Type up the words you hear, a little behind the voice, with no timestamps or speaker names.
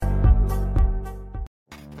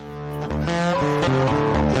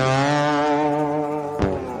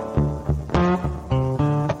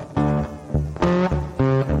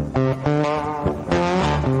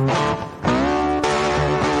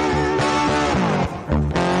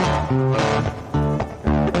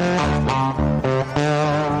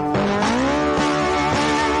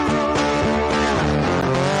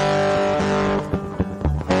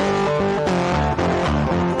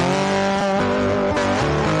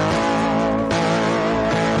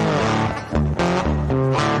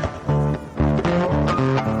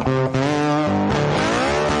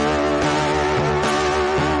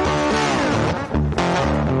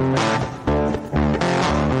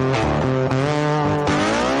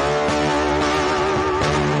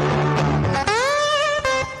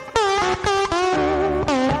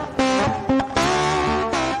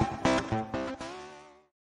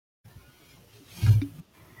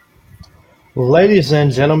Ladies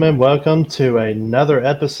and gentlemen, welcome to another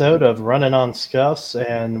episode of Runnin On Scuffs,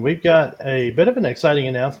 and we've got a bit of an exciting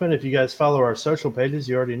announcement. If you guys follow our social pages,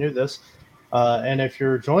 you already knew this, and if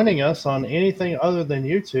you're joining us on anything other than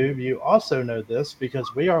YouTube, you also know this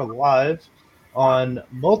because we are live on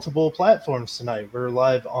multiple platforms tonight. We're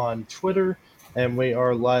live on Twitter, and we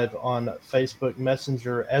are live on Facebook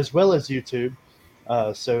Messenger, as well as YouTube.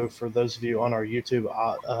 So for those of you on our YouTube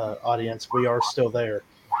audience, we are still there.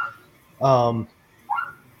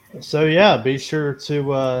 So yeah, be sure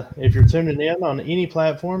to if you're tuning in on any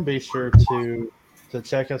platform, be sure to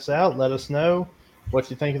check us out. Let us know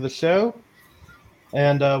what you think of the show.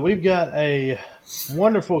 And we've got a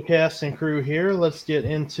wonderful cast and crew here. Let's get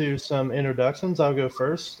into some introductions. I'll go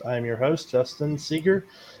first. I'm your host, Justin Seeger,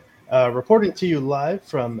 reporting to you live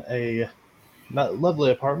from a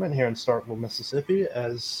lovely apartment here in Starkville, Mississippi,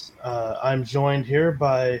 as I'm joined here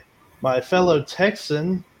by my fellow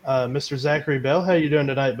Texan, Mr. Zachary Bell. How you doing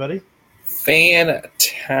tonight, buddy? Fantastic.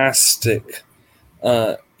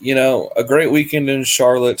 A great weekend in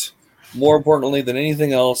Charlotte. More importantly than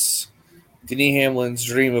anything else, Denny Hamlin's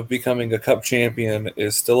dream of becoming a Cup champion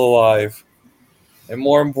is still alive. And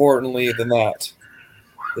more importantly than that,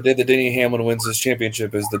 the day that Denny Hamlin wins his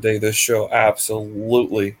championship is the day this show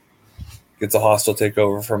absolutely gets a hostile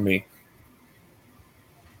takeover from me.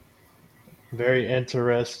 Very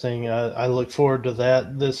interesting. I look forward to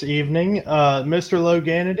that this evening. Mr.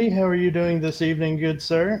 Loganity, how are you doing this evening, good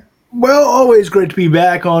sir? Well, always great to be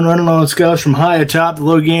back on Runnin On Scuffs from high atop the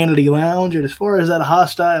Loganity Lounge. And as far as that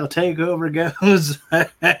hostile takeover goes,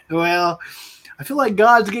 well, I feel like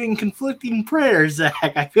God's getting conflicting prayers, Zach.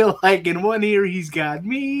 I feel like in one ear he's got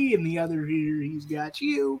me, in the other ear he's got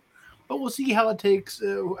you. But we'll see how it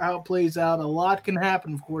plays out. A lot can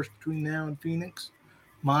happen, of course, between now and Phoenix.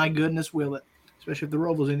 My goodness, will it? Especially if the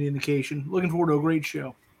Roval's any indication. Looking forward to a great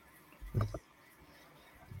show.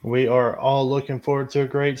 We are all looking forward to a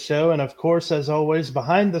great show. And of course, as always,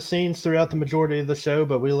 behind the scenes throughout the majority of the show,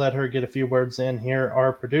 but we let her get a few words in here.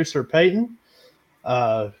 Our producer, Peyton,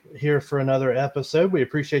 here for another episode. We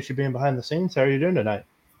appreciate you being behind the scenes. How are you doing tonight?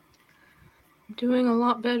 Doing a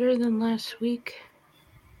lot better than last week.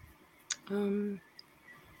 I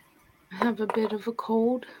have a bit of a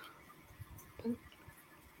cold, but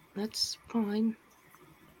that's fine.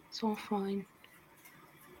 It's all fine.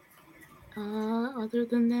 Other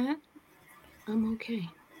than that, I'm okay.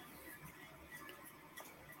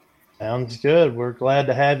 Sounds good. We're glad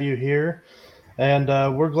to have you here. And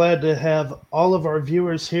we're glad to have all of our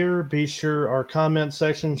viewers here. Be sure our comment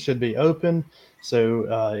section should be open.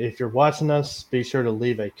 So if you're watching us, be sure to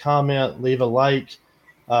leave a comment, leave a like.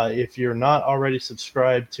 If you're not already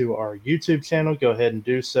subscribed to our YouTube channel, go ahead and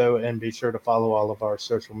do so. And be sure to follow all of our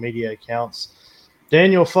social media accounts.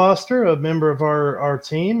 Daniel Foster, a member of our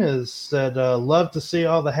team, has said, love to see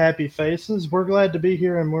all the happy faces. We're glad to be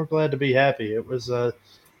here, and we're glad to be happy. It was a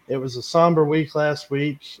somber week last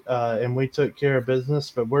week, and we took care of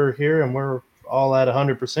business, but we're here, and we're all at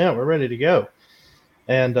 100%. We're ready to go.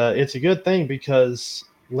 And it's a good thing because,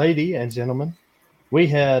 lady and gentlemen, we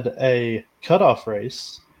had a cutoff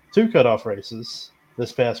race, 2 cutoff races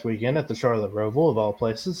this past weekend at the Charlotte Roval, of all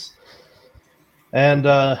places. And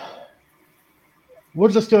we'll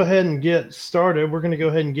just go ahead and get started. We're going to go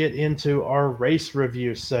ahead and get into our race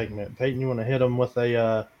review segment. Peyton, you want to hit them with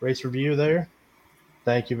a race review there?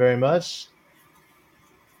 Thank you very much.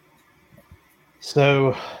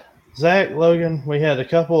 So, Zach, Logan, we had a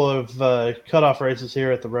couple of cutoff races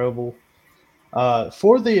here at the Roval.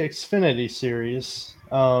 For the Xfinity Series,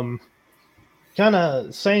 kind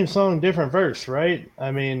of same song, different verse, right? I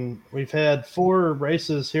mean, we've had 4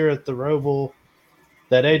 races here at the Roval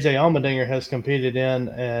that AJ Allmendinger has competed in,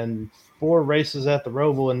 and 4 races at the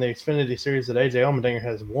Roval in the Xfinity Series that AJ Allmendinger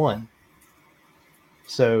has won.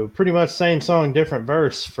 So pretty much same song, different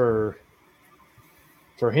verse for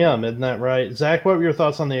him, isn't that right? Zach, what were your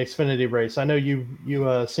thoughts on the Xfinity race? I know you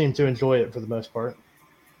seem to enjoy it for the most part.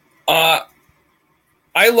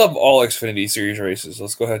 I love all Xfinity Series races.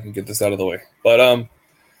 Let's go ahead and get this out of the way. But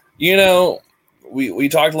we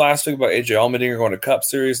talked last week about AJ Allmendinger going to Cup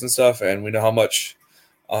Series and stuff, and we know how much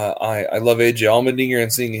I love AJ Allmendinger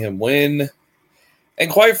and seeing him win.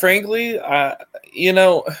 And quite frankly,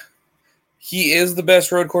 he is the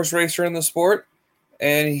best road course racer in the sport,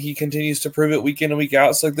 and he continues to prove it week in and week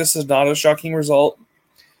out. So this is not a shocking result.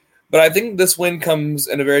 But I think this win comes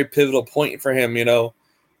at a very pivotal point for him.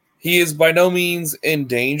 He is by no means in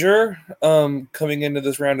danger coming into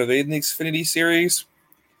this round of 8 in the Xfinity Series.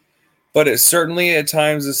 But it certainly at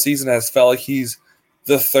times this season has felt like he's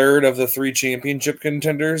the third of the 3 championship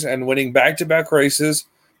contenders, and winning back-to-back races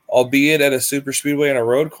albeit at a super speedway and a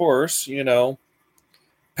road course,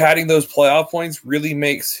 padding those playoff points really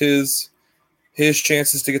makes his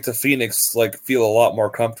chances to get to Phoenix feel a lot more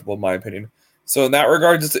comfortable, in my opinion. So in that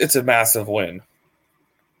regard, it's a massive win.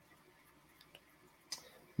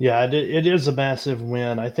 Yeah, it is a massive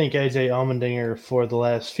win. I think AJ Allmendinger for the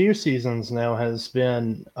last few seasons now has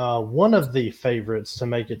been one of the favorites to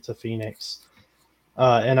make it to Phoenix.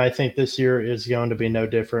 And I think this year is going to be no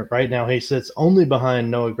different. Right now, he sits only behind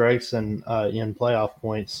Noah Gragson in playoff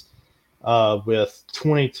points with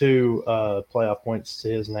 22 playoff points to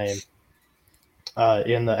his name.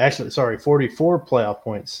 44 playoff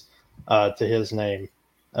points to his name,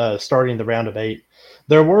 starting the round of 8.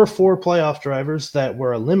 There were 4 playoff drivers that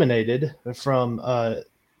were eliminated from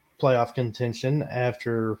playoff contention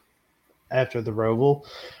after the Roval.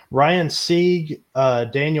 Ryan Sieg,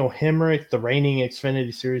 Daniel Hemrick, the reigning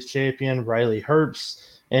Xfinity Series champion, Riley Herbst,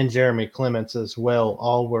 and Jeremy Clements as well,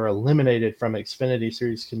 all were eliminated from Xfinity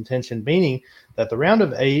Series contention, meaning that the round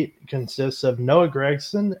of 8 consists of Noah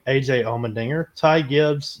Gragson, AJ Allmendinger, Ty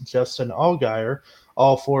Gibbs, Justin Allgaier,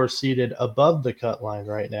 all 4 seated above the cut line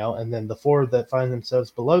right now, and then the 4 that find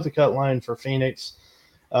themselves below the cut line for Phoenix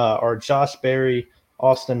are Josh Berry,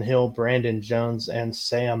 Austin Hill, Brandon Jones, and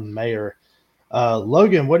Sam Mayer.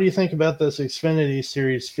 Logan, what do you think about this Xfinity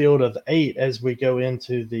Series field of 8 as we go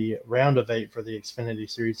into the round of 8 for the Xfinity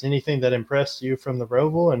Series? Anything that impressed you from the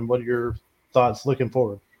Roval, and what are your thoughts looking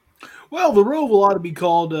forward? Well, the Roval ought to be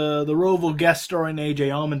called the Roval guest starring AJ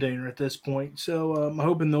Allmendinger at this point. So I'm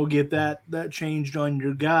hoping they'll get that changed on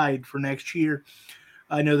your guide for next year.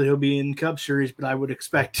 I know that he'll be in Cup Series, but I would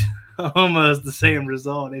expect almost the same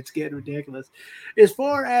result. It's getting ridiculous. As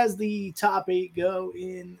far as the top 8 go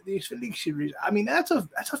in the Xfinity Series, I mean that's a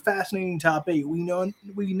fascinating top 8. We know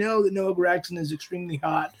that Noah Gragson is extremely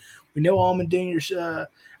hot. We know Allmendinger's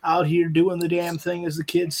out here doing the damn thing, as the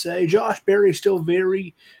kids say. Josh Berry's still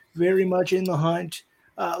very, very much in the hunt.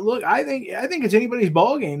 Look, I think it's anybody's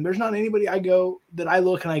ball game. There's not anybody I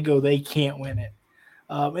look and I go, they can't win it.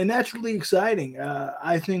 And that's really exciting.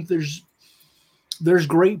 I think there's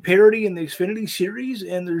great parity in the Xfinity Series,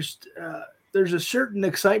 and there's a certain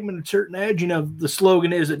excitement, a certain edge. The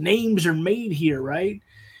slogan is that names are made here, right?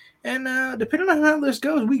 And depending on how this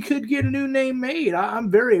goes, we could get a new name made.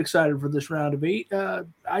 I'm very excited for this round of 8.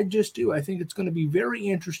 I just do. I think it's going to be very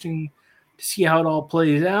interesting to see how it all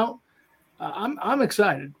plays out. I'm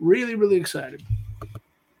excited, really, really excited.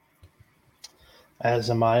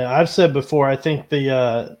 As am I. I've said before, I think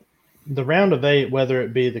the round of 8, whether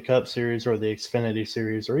it be the Cup Series or the Xfinity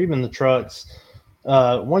Series or even the trucks,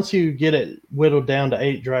 once you get it whittled down to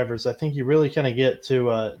 8 drivers, I think you really kind of get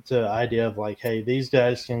to the idea of hey, these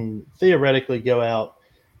guys can theoretically go out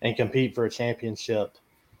and compete for a championship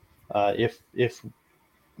if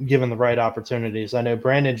given the right opportunities. I know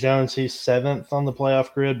Brandon Jones, he's 7th on the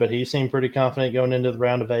playoff grid, but he seemed pretty confident going into the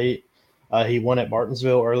round of 8. He won at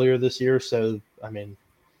Martinsville earlier this year, so I mean,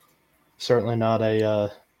 certainly not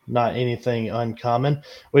anything uncommon.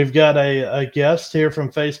 We've got a guest here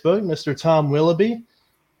from Facebook, Mr. Tom Willoughby.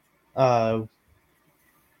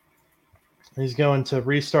 He's going to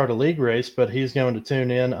restart a league race, but he's going to tune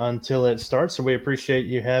in until it starts. So we appreciate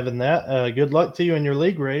you having that. Good luck to you in your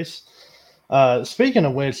league race. Speaking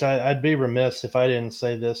of which, I'd be remiss if I didn't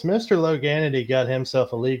say this. Mr. Loganity got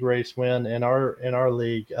himself a league race win in our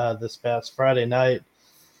league this past Friday night.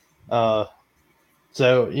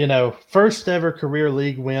 So, first ever career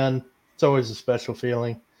league win. It's always a special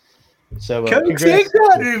feeling. So, Coke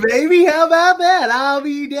 600, baby. How about that? I'll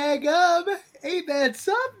be daggum. Ain't that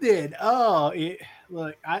something? Oh,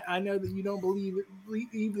 look, I know that you don't believe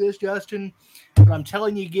this, Justin, but I'm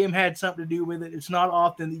telling you, Gim had something to do with it. It's not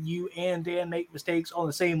often that you and Dan make mistakes on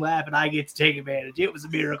the same lap, and I get to take advantage. It was a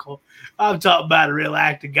miracle. I'm talking about a real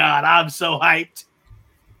act of God. I'm so hyped.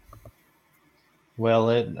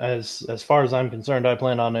 Well, as far as I'm concerned, I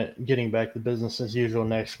plan on it getting back to business as usual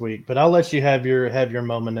next week. But I'll let you have your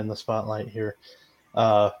moment in the spotlight here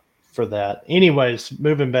for that. Anyways,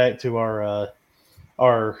 moving back to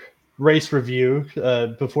our race review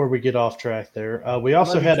before we get off track there. We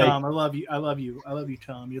also had Tom. I love you. I love you,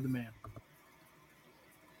 Tom. You're the man.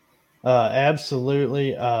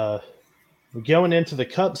 Absolutely. Going into the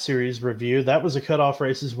Cup Series review, that was a cutoff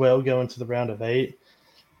race as well, going to the round of 8.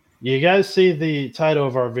 You guys see the title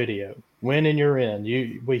of our video, Win and You're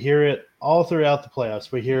In. We hear it all throughout the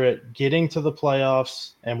playoffs. We hear it getting to the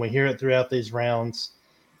playoffs, and we hear it throughout these rounds.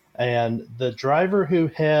 And the driver who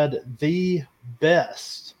had the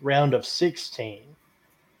best round of 16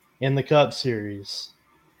 in the Cup Series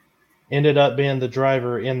ended up being the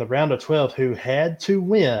driver in the round of 12 who had to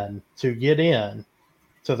win to get in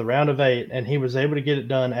to the round of 8, and he was able to get it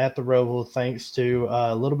done at the Roval thanks to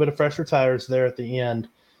a little bit of fresher tires there at the end.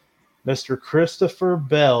 Mr. Christopher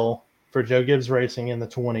Bell for Joe Gibbs Racing in the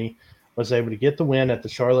 20 was able to get the win at the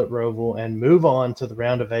Charlotte Roval and move on to the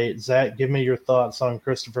round of 8. Zach, give me your thoughts on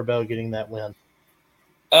Christopher Bell getting that win.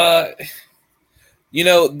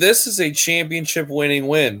 This is a championship winning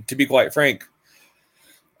win, to be quite frank.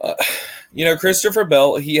 Christopher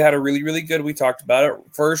Bell, he had a really, really good, we talked about it,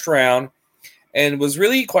 first round, and was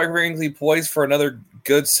really, quite frankly, poised for another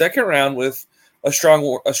good second round with a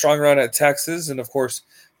strong run at Texas. And, of course,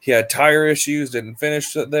 he had tire issues, didn't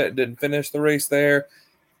finish the race there,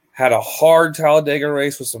 had a hard Talladega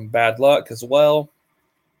race with some bad luck as well.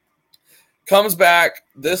 Comes back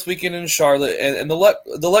this weekend in Charlotte, and the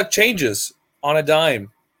luck changes on a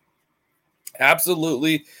dime.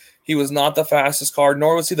 Absolutely. He was not the fastest car,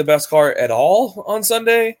 nor was he the best car at all on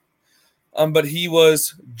Sunday. But he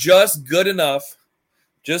was just good enough,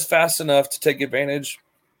 just fast enough to take advantage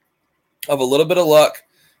of a little bit of luck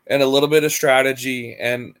and a little bit of strategy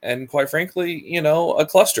and quite frankly, a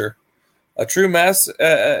cluster, a true mess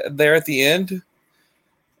there at the end,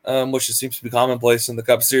 which seems to be commonplace in the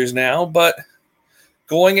Cup Series now. But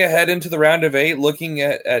going ahead into the round of 8, looking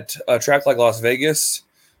at a track like Las Vegas,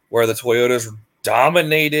 where the Toyotas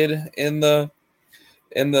dominated in the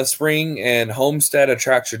spring, and Homestead, a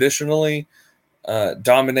track traditionally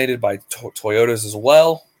dominated by Toyotas as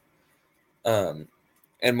well.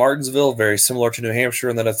 And Martinsville, very similar to New Hampshire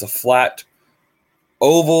in that it's a flat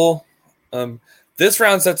oval. This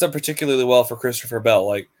round sets up particularly well for Christopher Bell.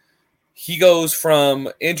 Like, he goes from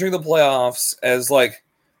entering the playoffs as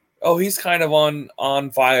he's kind of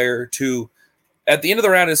on fire, to at the end of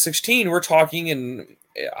the round at 16, we're talking, and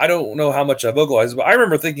I don't know how much I vocalized, but I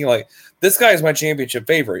remember thinking, this guy is my championship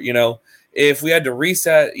favorite. If we had to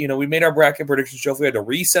reset, we made our bracket prediction show. If we had to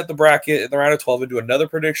reset the bracket in the round of 12 and do another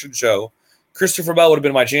prediction show, Christopher Bell would have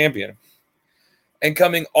been my champion. And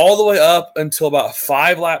coming all the way up until about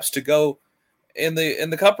 5 laps to go in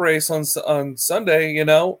the Cup race on Sunday,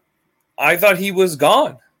 I thought he was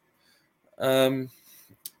gone. And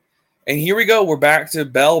here we go. We're back to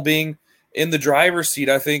Bell being in the driver's seat,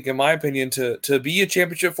 I think, in my opinion, to be a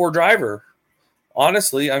Championship 4 driver.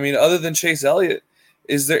 Honestly, I mean, other than Chase Elliott,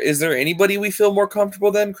 is there anybody we feel more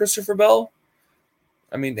comfortable than Christopher Bell?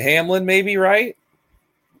 I mean, Hamlin maybe, right?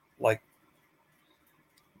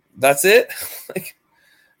 That's it.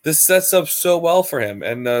 This sets up so well for him,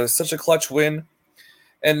 and such a clutch win,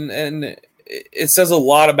 and it says a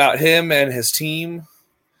lot about him and his team,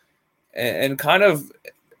 and kind of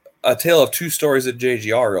a tale of two stories at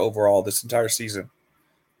JGR overall this entire season.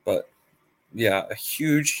 But yeah, a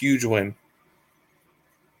huge win.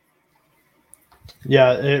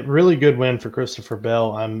 Yeah, a really good win for Christopher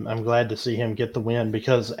Bell. I'm glad to see him get the win,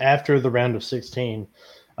 because after the round of 16,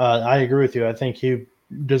 I agree with you. I think he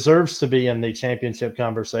deserves to be in the championship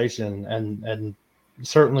conversation, and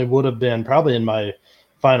certainly would have been probably in my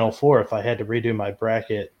final 4 if I had to redo my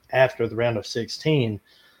bracket after the round of 16,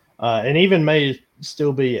 and even may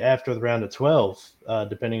still be after the round of 12,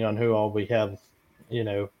 depending on who all we have.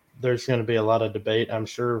 There's going to be a lot of debate, I'm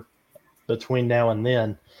sure, between now and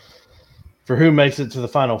then for who makes it to the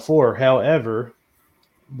final 4. However,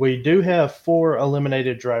 we do have 4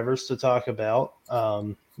 eliminated drivers to talk about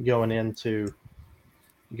going into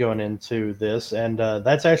this, and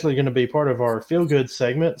that's actually going to be part of our Feel Good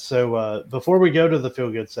segment. So before we go to the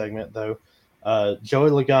Feel Good segment, though, Joey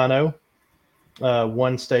Logano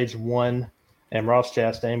won stage 1, and Ross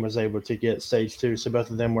Chastain was able to get stage 2. So both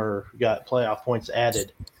of them got playoff points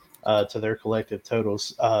added to their collective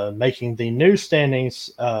totals, making the new standings.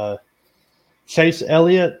 Chase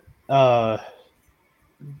Elliott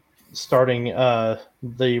starting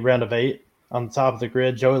the round of 8 on the top of the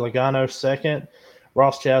grid. Joey Logano second.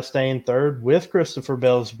 Ross Chastain third. With Christopher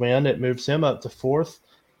Bell's win, it moves him up to 4th.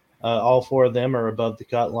 All 4 of them are above the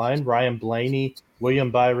cut line. Ryan Blaney,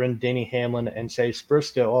 William Byron, Denny Hamlin, and Chase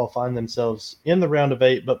Briscoe all find themselves in the round of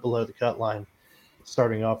 8 but below the cut line,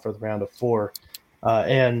 starting off for the round of 4.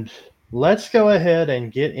 And let's go ahead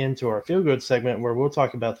and get into our Feel Good segment, where we'll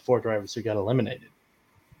talk about the 4 drivers who got eliminated.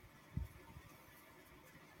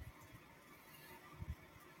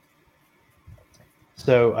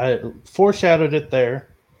 So I foreshadowed it there.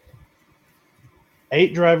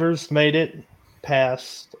 8 drivers made it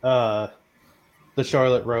past the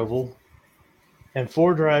Charlotte Roval, and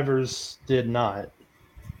 4 drivers did not.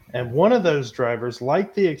 And one of those drivers,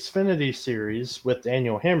 like the Xfinity Series with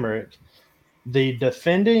Daniel Hemrick, the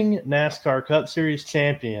defending NASCAR Cup Series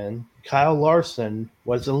champion, Kyle Larson,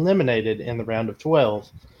 was eliminated in the round of 12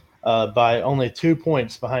 by only 2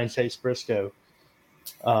 points behind Chase Briscoe.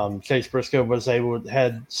 Chase Briscoe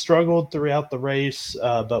had struggled throughout the race,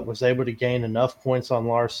 but was able to gain enough points on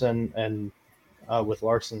Larson, and with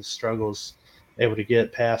Larson's struggles, able to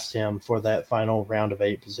get past him for that final round of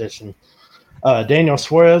 8 position. Daniel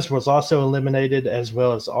Suarez was also eliminated, as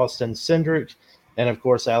well as Austin Cindric. And, of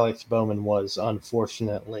course, Alex Bowman was,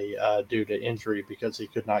 unfortunately, due to injury because he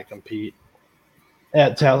could not compete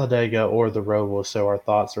at Talladega or the Roval. So our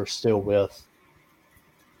thoughts are still with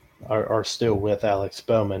Alex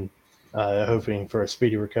Bowman, hoping for a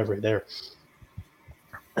speedy recovery there.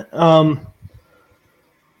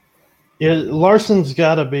 Larson's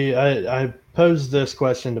got to be – I posed this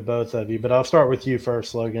question to both of you, but I'll start with you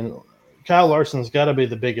first, Logan. Kyle Larson's got to be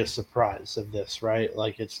the biggest surprise of this, right?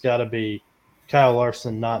 Like, it's got to be Kyle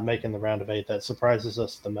Larson not making the round of 8 that surprises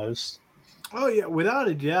us the most. Oh, yeah, without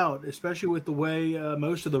a doubt, especially with the way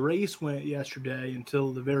most of the race went yesterday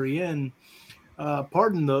until the very end.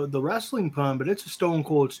 Pardon the wrestling pun, but it's a stone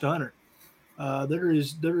cold stunner. There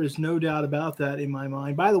is no doubt about that in my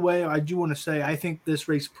mind. By the way, I do want to say I think this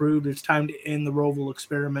race proved it's time to end the Roval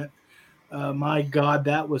experiment. My God,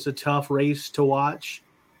 that was a tough race to watch.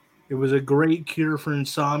 It was a great cure for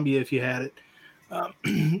insomnia if you had it.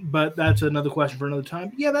 But that's another question for another time.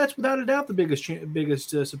 But yeah, that's without a doubt the biggest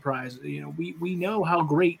surprise. You know, we know how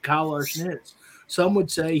great Kyle Larson is. Some would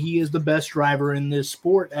say he is the best driver in this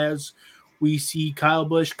sport, as we see Kyle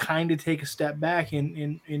Busch kind of take a step back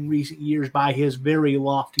in recent years by his very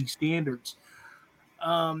lofty standards.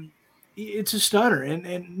 It's a stunner,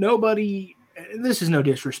 and nobody. And this is no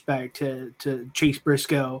disrespect to Chase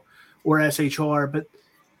Briscoe or SHR, but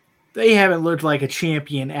they haven't looked like a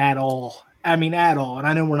champion at all. I mean, at all. And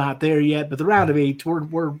I know we're not there yet, but the round of 8,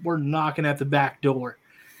 we're knocking at the back door.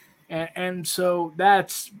 And so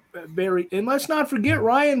that's very – and let's not forget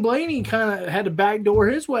Ryan Blaney kind of had to backdoor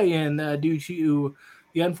his way in due to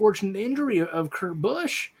the unfortunate injury of Kurt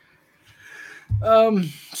Busch.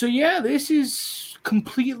 So, yeah, this is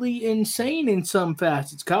completely insane in some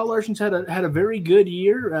facets. Kyle Larson's had a very good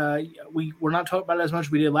year. We're not talking about it as much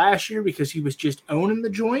as we did last year because he was just owning the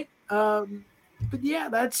joint. But, yeah,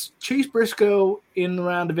 that's Chase Briscoe in the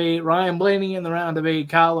round of 8, Ryan Blaney in the round of 8,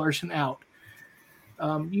 Kyle Larson out.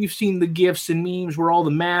 You've seen the GIFs and memes where all the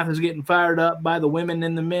math is getting fired up by the women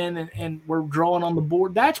and the men, and we're drawing on the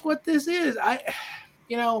board. That's what this is.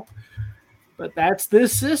 But that's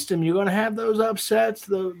this system. You're going to have those upsets,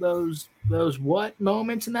 those what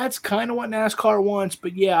moments, and that's kind of what NASCAR wants.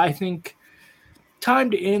 But, yeah, I think time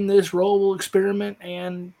to end this Roval experiment,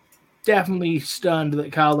 and definitely stunned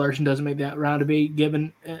that Kyle Larson doesn't make that round of 8,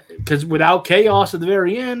 given because without chaos at the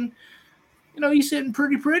very end, you know, he's sitting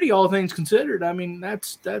pretty, all things considered. I mean,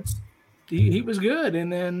 he was good,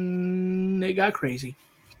 and then it got crazy.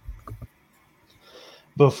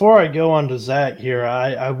 Before I go on to Zach here,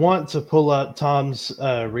 I want to pull up Tom's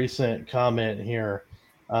recent comment here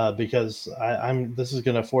because this is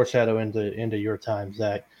going to foreshadow into your time,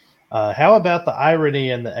 Zach. How about the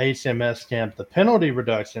irony in the HMS camp, the penalty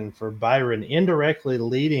reduction for Byron indirectly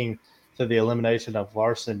leading to the elimination of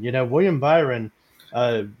Larson? You know, William Byron,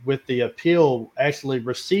 with the appeal, actually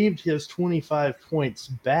received his 25 points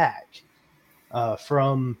back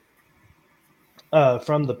from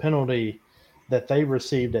the penalty that they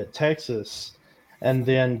received at Texas, and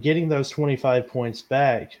then getting those 25 points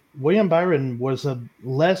back. William Byron was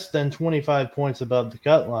less than 25 points above the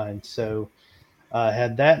cut line, so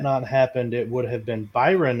had that not happened, it would have been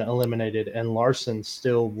Byron eliminated, and Larson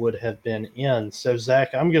still would have been in. So,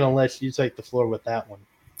 Zach, I'm going to let you take the floor with that one.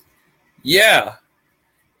 Yeah.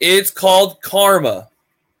 It's called karma,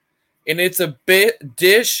 and it's a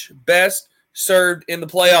dish best served in the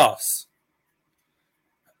playoffs.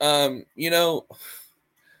 You know,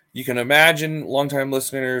 you can imagine, longtime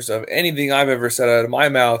listeners of anything I've ever said out of my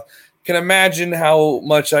mouth can imagine how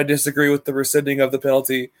much I disagree with the rescinding of the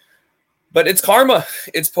penalty. But it's karma.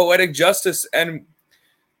 It's poetic justice. And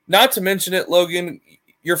not to mention it, Logan,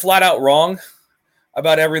 you're flat out wrong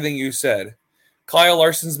about everything you said. Kyle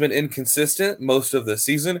Larson's been inconsistent most of the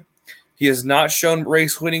season. He has not shown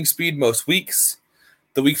race-winning speed most weeks.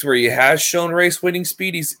 The weeks where he has shown race-winning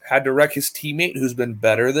speed, he's had to wreck his teammate who's been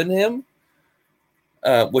better than him,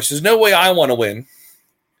 which is no way I want to win.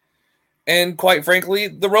 And quite frankly,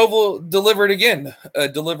 the Roval delivered again.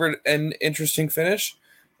 Delivered an interesting finish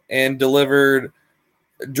and delivered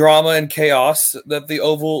drama and chaos that the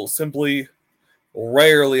Oval simply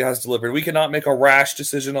rarely has delivered. We cannot make a rash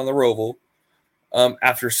decision on the Roval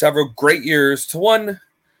after several great years to one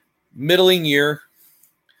middling year.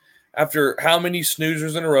 After how many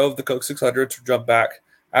snoozers in a row of the Coke 600 to jump back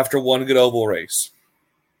after one good oval race.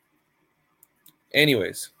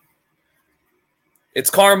 Anyways, it's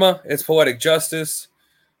karma. It's poetic justice.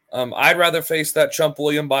 I'd rather face that chump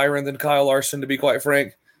William Byron than Kyle Larson, to be quite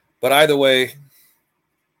frank. But either way,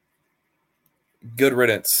 good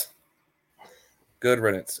riddance. Good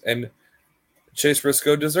riddance. And Chase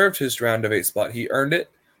Briscoe deserved his round of 8 spot. He earned it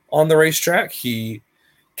on the racetrack. He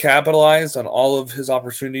capitalized on all of his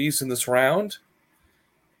opportunities in this round.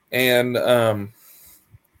 And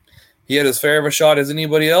he had as fair of a shot as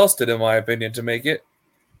anybody else did, in my opinion, to make it.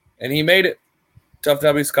 And he made it. Tough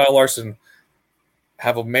W, Kyle Larson.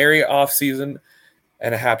 Have a merry off season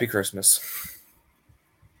and a happy Christmas.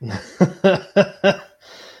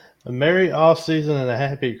 A merry off season and a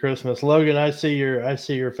happy Christmas. Logan, I see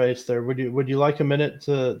your face there. Would you like a minute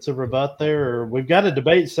to rebut there? Or we've got a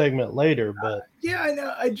debate segment later, but yeah, I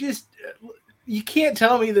know. You can't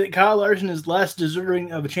tell me that Kyle Larson is less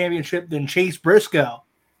deserving of a championship than Chase Briscoe.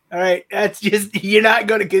 All right, that's just, you're not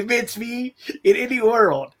going to convince me in any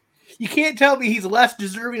world. You can't tell me he's less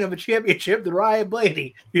deserving of a championship than Ryan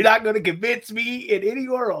Blaney. You're not going to convince me in any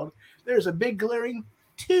world. There's a big glaring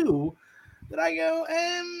two that I go,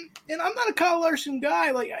 and I'm not a Kyle Larson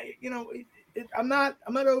guy. Like, I'm not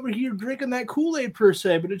over here drinking that Kool-Aid per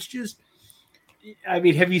se, but it's just, I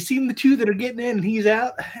mean, have you seen the two that are getting in and he's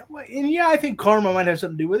out? And yeah, I think karma might have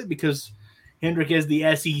something to do with it because Hendrick is the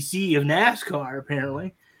SEC of NASCAR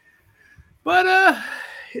apparently. But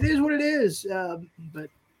it is what it is.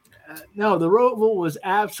 No, the Roval was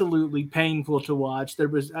absolutely painful to watch. It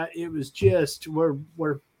was just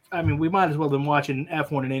we might as well have been watching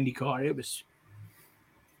F1 and IndyCar. It was,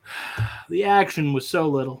 the action was so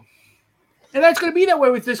little. And that's going to be that way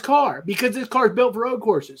with this car because this car is built for road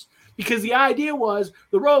courses. Because the idea was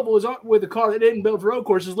the Roval was with a car that didn't build for road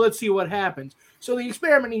courses. Let's see what happens. So the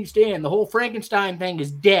experiment needs to end. The whole Frankenstein thing is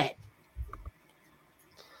dead.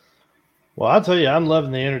 Well, I'll tell you, I'm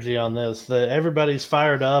loving the energy on this. Everybody's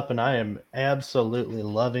fired up, and I am absolutely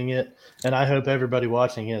loving it. And I hope everybody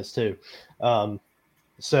watching is too.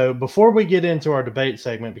 So before we get into our debate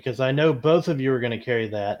segment, because I know both of you are going to carry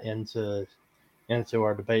that into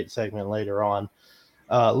our debate segment later on,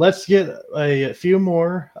 let's get a few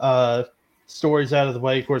more stories out of the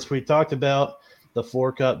way. Of course, we talked about the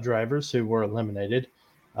 4 Cup drivers who were eliminated.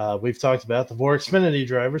 We've talked about the 4 Xfinity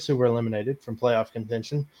drivers who were eliminated from playoff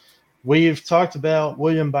contention. We've talked about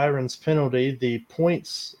William Byron's penalty. The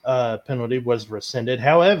points penalty was rescinded.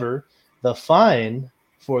 However, the fine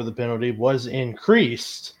for the penalty was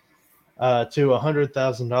increased to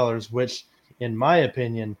 $100,000, which, in my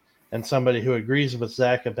opinion, and somebody who agrees with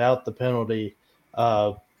Zach about the penalty,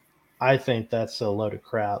 I think that's a load of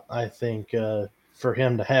crap. I think for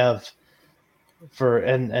him to have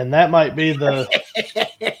and that might be the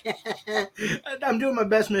I'm doing my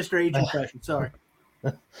best Mr. H impression. Sorry.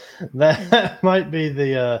 That might be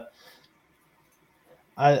the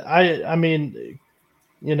I mean,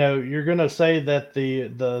 you're going to say that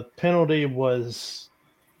the penalty was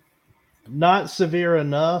not severe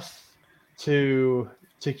enough to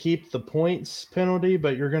keep the points penalty,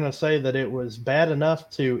 but you're going to say that it was bad enough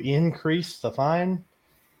to increase the fine.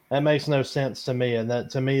 That makes no sense to me, and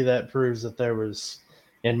that proves that there was,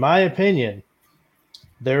 in my opinion,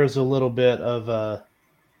 there was a little bit of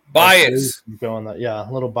bias going on. Yeah,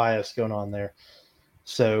 a little bias going on there.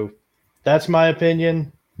 So that's my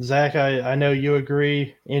opinion. Zach, I know you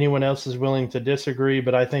agree. Anyone else is willing to disagree,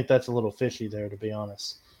 but I think that's a little fishy there, to be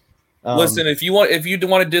honest. Listen, if you want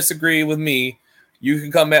to disagree with me, you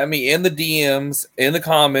can come at me in the DMs, in the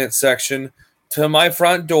comments section, to my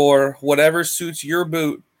front door, whatever suits your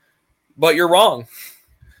boot. But you're wrong,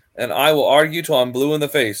 and I will argue till I'm blue in the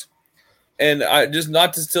face. And I just,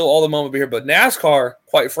 not to steal all the moment here, but NASCAR,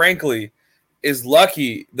 quite frankly, is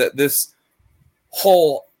lucky that this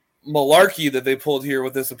whole malarkey that they pulled here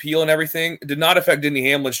with this appeal and everything did not affect Denny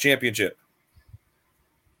Hamlin's championship.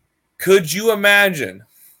 Could you imagine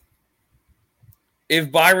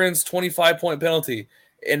if Byron's 25-point penalty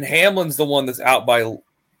and Hamlin's the one that's out by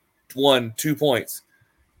 1-2 points?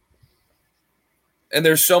 And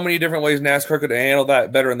there's so many different ways NASCAR could have handled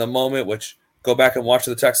that better in the moment, which go back and watch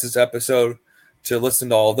the Texas episode to listen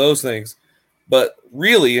to all those things. But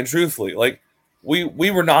really and truthfully, like we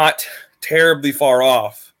were not terribly far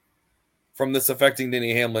off from this affecting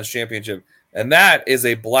Denny Hamlin's championship. And that is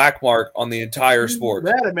a black mark on the entire sport.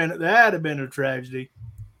 That'd have been a tragedy.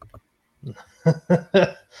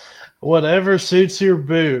 Whatever suits your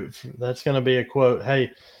boot. That's going to be a quote.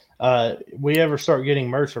 Hey, we ever start getting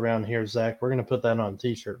merch around here, Zach, we're going to put that on a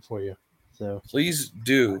T-shirt for you. So please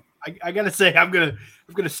do. I gotta say, I'm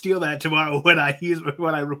gonna steal that tomorrow when I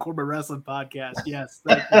record my wrestling podcast. Yes,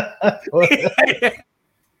 thank you.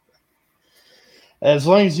 As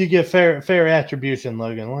long as you get fair attribution,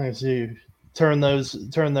 Logan. As long as you turn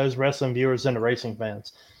those wrestling viewers into racing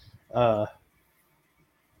fans. we're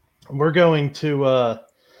going to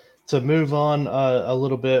move on a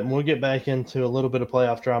little bit, and we'll get back into a little bit of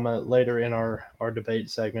playoff drama later in our debate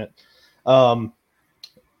segment.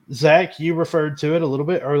 Zach, you referred to it a little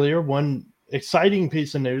bit earlier. One exciting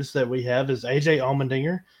piece of news that we have is AJ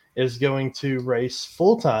Allmendinger is going to race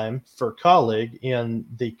full-time for Colleague in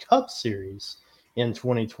the Cup Series in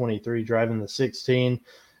 2023, driving the 16.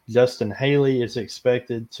 Justin Haley is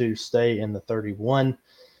expected to stay in the 31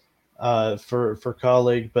 for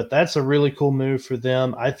Colleague, but that's a really cool move for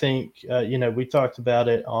them. I think, we talked about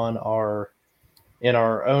it in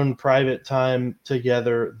our own private time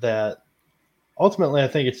together that ultimately, I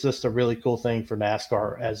think it's just a really cool thing for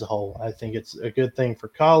NASCAR as a whole. I think it's a good thing for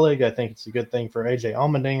Colleague. I think it's a good thing for AJ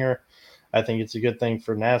Allmendinger. I think it's a good thing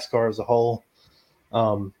for NASCAR as a whole.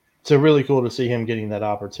 So really cool to see him getting that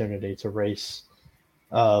opportunity to race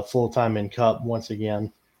full-time in Cup once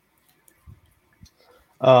again.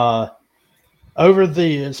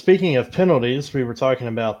 Speaking of penalties, we were talking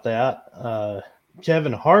about that.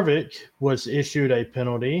 Kevin Harvick was issued a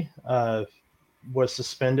penalty, was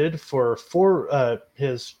suspended for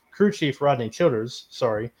his crew chief, Rodney Childers,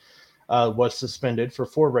 was suspended for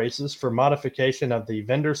 4 races for modification of the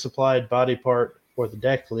vendor-supplied body part or the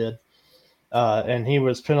deck lid. And he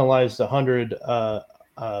was penalized 100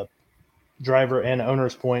 driver and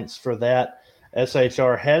owner's points for that.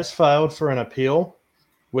 SHR has filed for an appeal,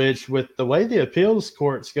 which with the way the appeals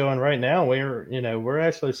court's going right now, we're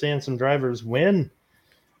actually seeing some drivers win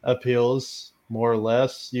appeals more or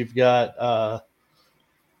less. You've got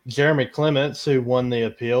Jeremy Clements, who won the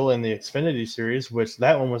appeal in the Xfinity Series, which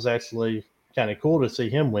that one was actually kind of cool to see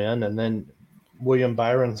him win. And then William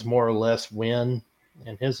Byron's more or less win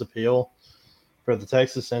in his appeal for the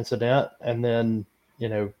Texas incident. And then,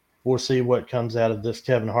 we'll see what comes out of this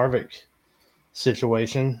Kevin Harvick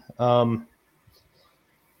situation.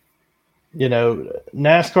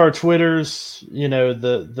 NASCAR Twitters,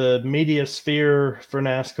 the media sphere for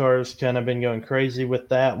NASCAR has kind of been going crazy with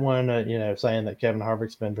that one, saying that Kevin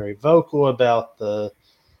Harvick's been very vocal about the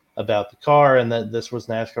car and that this was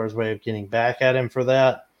NASCAR's way of getting back at him for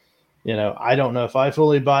that. I don't know if I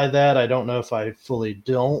fully buy that. I don't know if I fully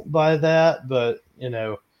don't buy that, but,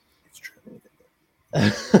 It's true.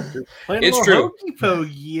 Playing It's a little true. hokey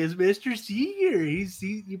pokey is Mr. Seeger.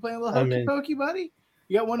 You playing a little hokey pokey, buddy?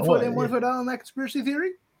 You got one foot in, one foot out on that conspiracy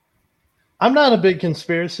theory? I'm not a big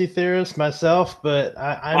conspiracy theorist myself, but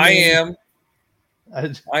I am.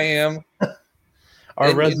 I am.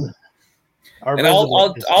 I'll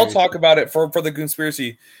talk about it for the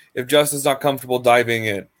conspiracy if Justin's not comfortable diving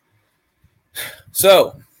in.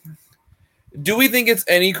 So, do we think it's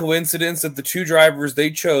any coincidence that the 2 drivers they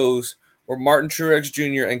chose were Martin Truex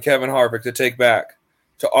Jr. and Kevin Harvick to take back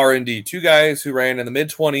to R&D? 2 guys who ran in the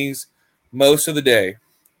mid-20s most of the day.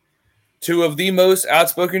 2 of the most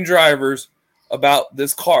outspoken drivers about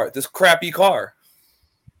this car, this crappy car,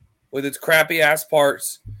 with its crappy ass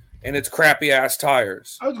parts and its crappy ass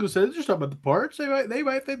tires. I was going to say, they're just talking about the parts. They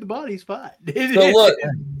might think the body's fine. So look,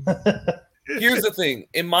 here's the thing.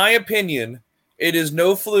 In my opinion, it is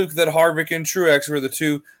no fluke that Harvick and Truex were the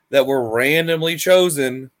 2 that were randomly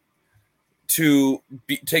chosen to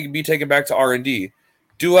be taken back to R&D.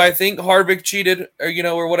 Do I think Harvick cheated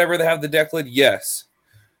or whatever they have the deck lid? Yes.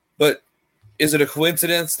 But is it a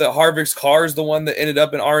coincidence that Harvick's car is the one that ended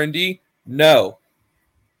up in R&D? No.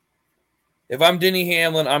 If I'm Denny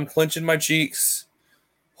Hamlin, I'm clenching my cheeks,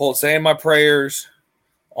 saying my prayers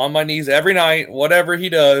on my knees every night, whatever he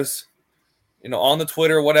does, on the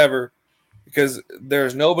Twitter, whatever, because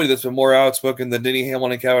there's nobody that's been more outspoken than Denny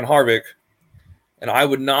Hamlin and Kevin Harvick. And I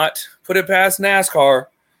would not put it past NASCAR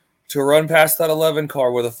to run past that 11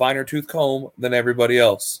 car with a finer tooth comb than everybody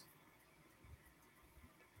else.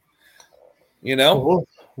 We'll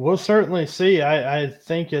certainly see. I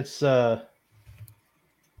think it's I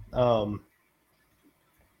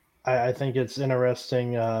think it's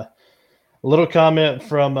interesting. A little comment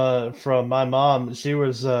from my mom. She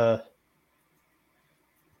was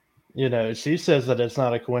she says that it's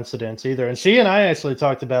not a coincidence either. And she and I actually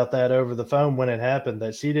talked about that over the phone when it happened,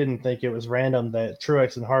 that she didn't think it was random that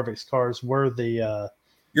Truex and Harvick's cars were the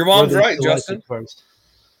Your mom's right, Justin. Cars.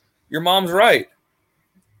 Your mom's right.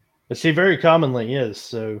 But she very commonly is,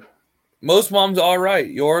 so most moms are right.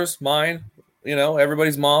 Yours, mine,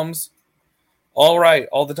 everybody's moms. All right,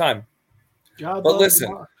 all the time. God but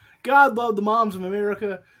listen. God love the moms of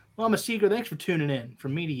America. Mama Seeger, thanks for tuning in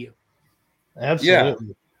from me to you. Absolutely.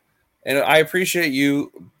 Yeah. And I appreciate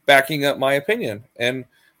you backing up my opinion and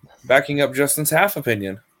backing up Justin's half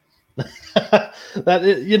opinion. I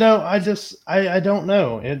don't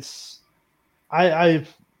know. I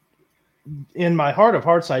in my heart of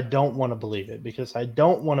hearts, I don't want to believe it, because I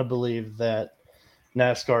don't want to believe that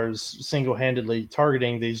NASCAR is single-handedly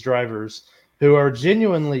targeting these drivers who are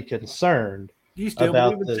genuinely concerned You still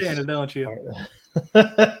about believe in this. Santa, don't you?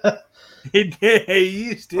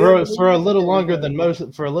 You still for a little longer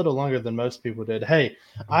Santa. than most people did. Hey,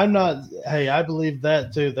 I believe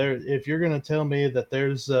that too. If you're going to tell me that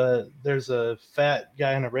there's a fat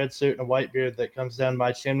guy in a red suit and a white beard that comes down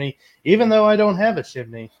my chimney, even though I don't have a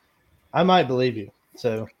chimney, I might believe you.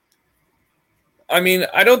 So, I mean,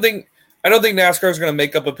 I don't think NASCAR is going to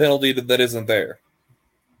make up a penalty that isn't there.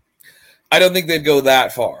 I don't think they'd go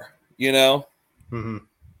that far, mm-hmm.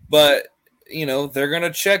 But they're going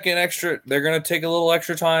to check in extra. They're going to take a little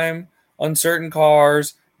extra time on certain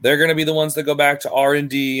cars. They're going to be the ones that go back to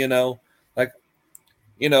R&D. I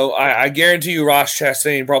guarantee you, Ross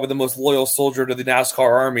Chastain, probably the most loyal soldier to the NASCAR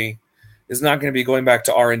army, is not going to be going back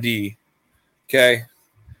to R&D. Okay,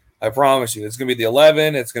 I promise you, it's going to be the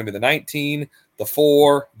 11. It's going to be the 19, the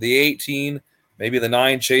 4, the 18, maybe the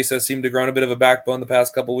 9. Chase has seemed to grow a bit of a backbone the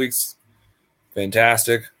past couple weeks.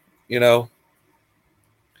 Fantastic, The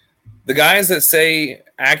guys that say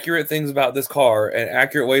accurate things about this car and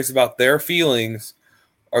accurate ways about their feelings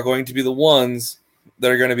are going to be the ones that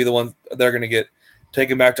are going to get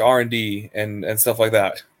taken back to R&D and stuff like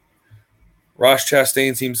that. Ross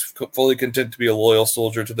Chastain seems fully content to be a loyal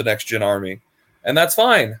soldier to the next gen army, and that's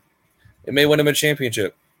fine. It may win him a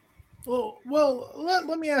championship. Well,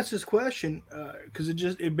 let me ask this question because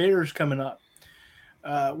it bears coming up.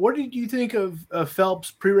 What did you think of Phelps'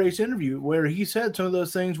 pre-race interview, where he said some of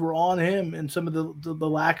those things were on him and some of the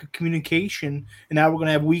lack of communication, and now we're going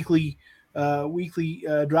to have weekly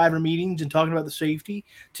driver meetings and talking about the safety?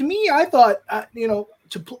 To me, I thought, let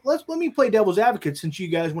me play devil's advocate, since you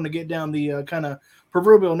guys want to get down the kind of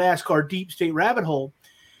proverbial NASCAR deep state rabbit hole.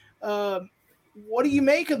 What do you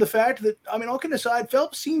make of the fact that, all kidding aside,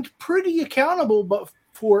 Phelps seemed pretty accountable, but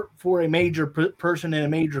for a major person in a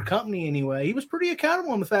major company anyway, he was pretty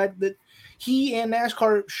accountable on the fact that he and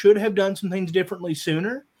NASCAR should have done some things differently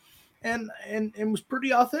sooner, and was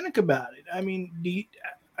pretty authentic about it.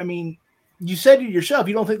 You said it yourself,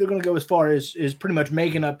 you don't think they're going to go as far as pretty much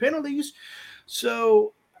making up penalties.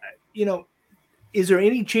 So, is there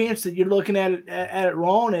any chance that you're looking at it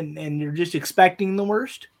wrong and you're just expecting the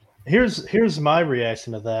worst? Here's my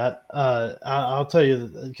reaction to that. I'll tell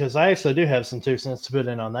you, because I actually do have some 2 cents to put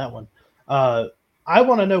in on that one. I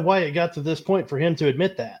want to know why it got to this point for him to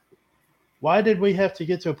admit that. Why did we have to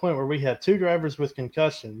get to a point where we have 2 drivers with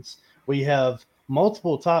concussions? We have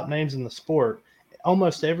multiple top names in the sport,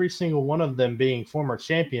 almost every single one of them being former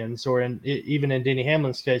champions, or even in Denny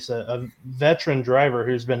Hamlin's case, a veteran driver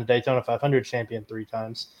who's been a Daytona 500 champion 3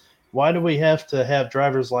 times. Why do we have to have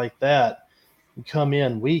drivers like that come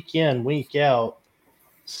in, week out,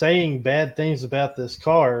 saying bad things about this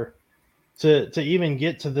car to even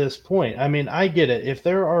get to this point? I get it. If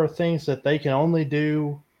there are things that they can only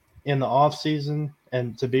do in the off season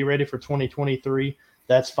and to be ready for 2023,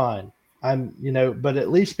 that's fine. But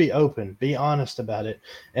at least be open, be honest about it.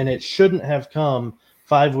 And it shouldn't have come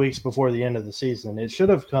 5 weeks before the end of the season. It should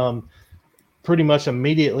have come pretty much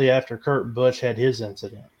immediately after Kurt Busch had his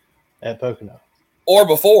incident at Pocono. Or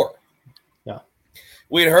before. Yeah.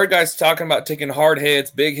 We had heard guys talking about taking hard hits,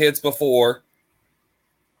 big hits before.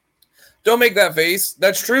 Don't make that face.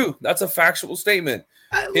 That's true. That's a factual statement.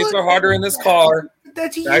 Hits are harder in this car.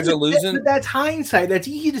 That's easy. Guys are losing. But that's hindsight. That's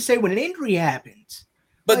easy to say when an injury happens.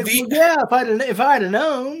 But if I'd have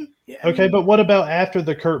known. Yeah, okay, but what about after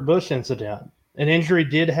the Kurt Busch incident? An injury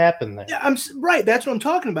did happen there. Yeah, I'm right. That's what I'm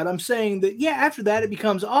talking about. I'm saying that, after that it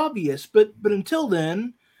becomes obvious. But until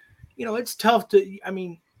then, it's tough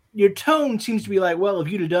to. Your tone seems to be like, well, if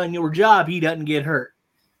you'd have done your job, he doesn't get hurt.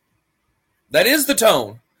 That is the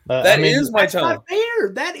tone. That is my tone. Not fair.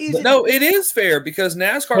 That is no. It is fair because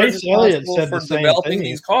NASCAR is responsible for developing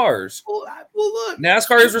these cars. Well, look,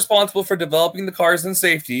 NASCAR is responsible for developing the cars in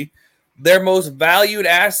safety. Their most valued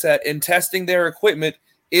asset in testing their equipment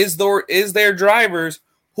is their drivers,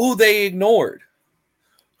 who they ignored,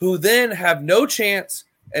 who then have no chance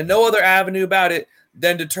and no other avenue about it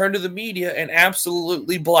than to turn to the media and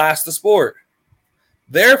absolutely blast the sport.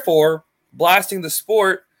 Therefore, blasting the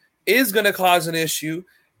sport is going to cause an issue.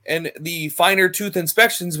 And the finer tooth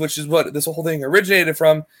inspections, which is what this whole thing originated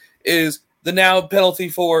from, is the now penalty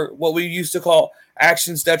for what we used to call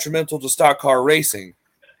actions detrimental to stock car racing.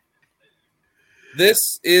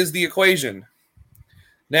 This is the equation.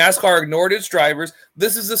 NASCAR ignored its drivers.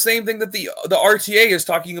 This is the same thing that the RTA is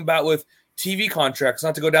talking about with TV contracts,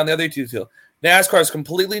 not to go down the other detail. NASCAR is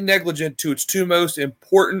completely negligent to its 2 most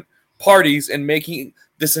important parties in making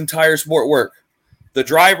this entire sport work. the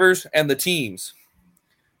drivers and the teams.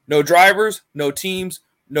 No drivers, no teams,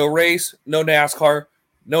 no race, no NASCAR,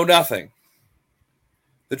 no nothing.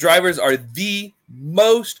 The drivers are the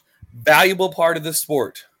most valuable part of the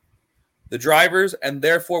sport. The drivers, and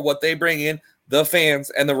therefore what they bring in, the fans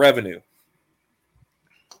and the revenue.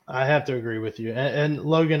 I have to agree with you. And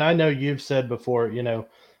Logan, I know you've said before,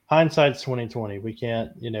 hindsight's 2020. We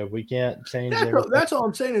can't change everything. That's all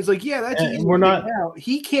I'm saying is like, yeah, that's easy. We're not now.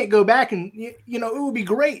 He can't go back and it would be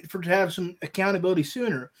great to have some accountability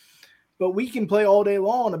sooner. But we can play all day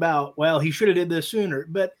long about, well, he should have did this sooner.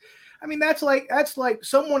 But I mean, that's like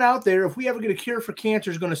someone out there, if we ever get a cure for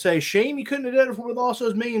cancer, is going to say, shame you couldn't have done it before with all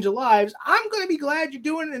those millions of lives. I'm going to be glad you're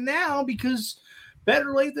doing it now because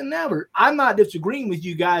better late than never. I'm not disagreeing with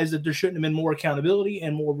you guys that there shouldn't have been more accountability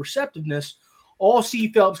and more receptiveness. All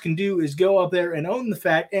C. Phelps can do is go up there and own the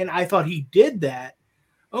fact, and I thought he did that,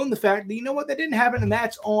 own the fact that, that didn't happen, and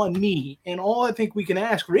that's on me. And all I think we can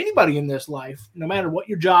ask for anybody in this life, no matter what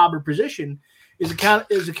your job or position, is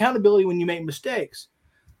accountability when you make mistakes.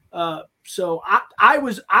 So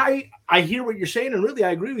I hear what you're saying, and really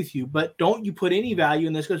I agree with you, but don't you put any value,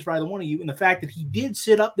 and this goes for either one of you, in the fact that he did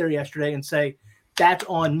sit up there yesterday and say, that's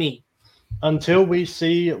on me. Until we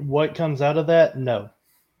see what comes out of that, no.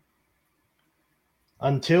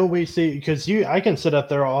 Until we see, because I can sit up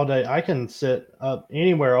there all day. I can sit up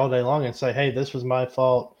anywhere all day long and say, hey, this was my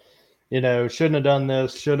fault. Shouldn't have done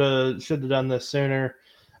this. Should have done this sooner.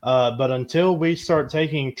 But until we start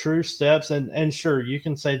taking true steps, and sure, you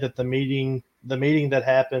can say that the meeting that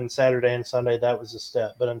happened Saturday and Sunday, that was a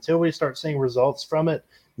step. But until we start seeing results from it,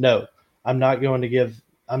 no, I'm not going to give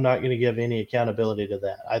any accountability to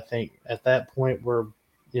that. I think at that point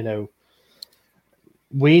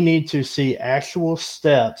we need to see actual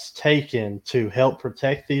steps taken to help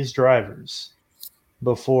protect these drivers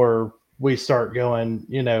before we start going,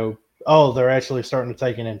 oh, they're actually starting to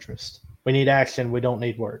take an interest. We need action. We don't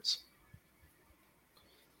need words.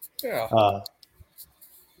 Yeah.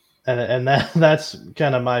 And that's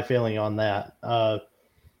kind of my feeling on that.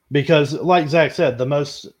 Because like Zach said,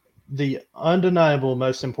 the undeniable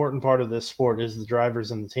most important part of this sport is the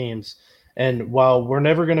drivers and the teams. And while we're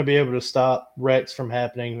never going to be able to stop wrecks from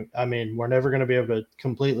happening, we're never going to be able to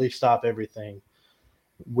completely stop everything.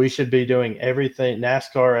 We should be doing everything.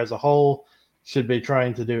 NASCAR as a whole should be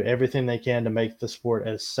trying to do everything they can to make the sport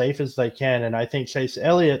as safe as they can. And I think Chase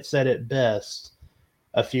Elliott said it best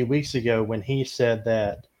a few weeks ago when he said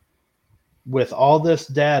that with all this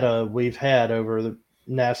data we've had over the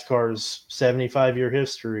NASCAR's 75-year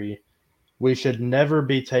history, we should never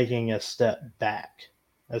be taking a step back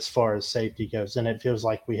as far as safety goes, and it feels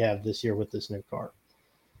like we have this year with this new car.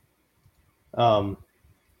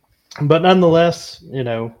 But nonetheless,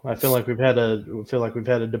 I feel like we've had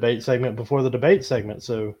a debate segment before the debate segment,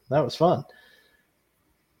 so that was fun.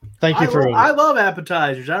 Thank you I love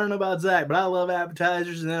appetizers. I don't know about Zach, but I love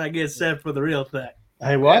appetizers, and then I get set for the real thing.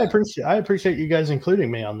 Hey, well, yeah. I appreciate you guys including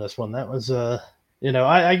me on this one. That was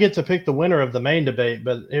I get to pick the winner of the main debate,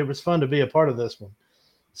 but it was fun to be a part of this one.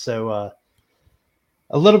 So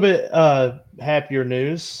a little bit happier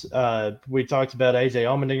news. We talked about AJ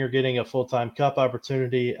Allmendinger getting a full-time Cup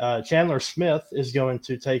opportunity. Chandler Smith is going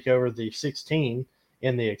to take over the 16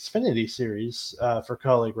 in the Xfinity Series for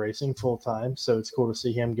Colleague Racing full-time, so it's cool to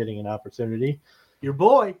see him getting an opportunity. Your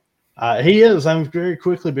boy. He is. I'm very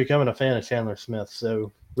quickly becoming a fan of Chandler Smith,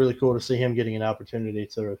 so really cool to see him getting an opportunity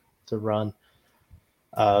to run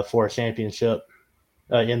for a championship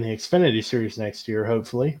in the Xfinity Series next year,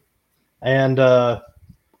 hopefully. And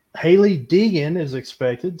Haley Deegan is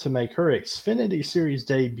expected to make her Xfinity Series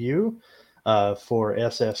debut for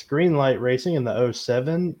SS Greenlight Racing in the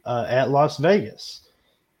 07 at Las Vegas.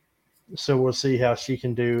 So we'll see how she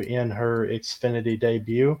can do in her Xfinity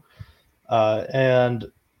debut.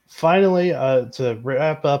 And finally, to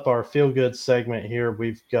wrap up our feel-good segment here,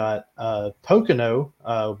 we've got Pocono,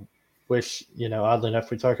 which, oddly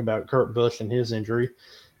enough, we talk about Kurt Busch and his injury,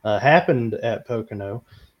 happened at Pocono.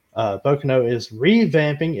 Pocono is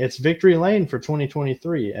revamping its Victory Lane for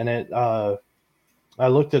 2023, and I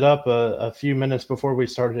looked it up a few minutes before we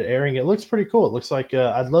started airing. It looks pretty cool. It looks like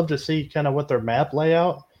I'd love to see kind of what their map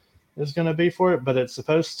layout is going to be for it, but it's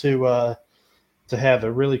supposed to have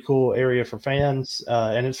a really cool area for fans,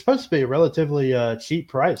 and it's supposed to be a relatively cheap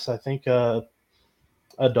price. I think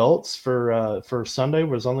adults for Sunday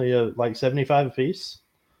was only like $75 a piece.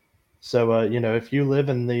 So if you live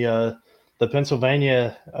in the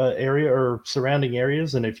Pennsylvania area or surrounding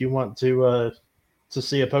areas, and if you want to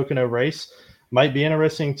see a Pocono race, might be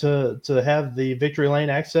interesting to have the Victory Lane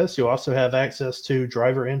access. You'll also have access to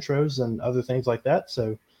driver intros and other things like that.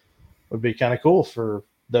 So it would be kind of cool for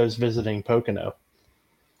those visiting Pocono.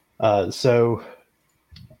 So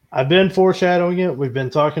I've been foreshadowing it. We've been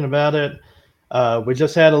talking about it. We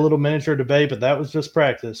just had a little miniature debate, but that was just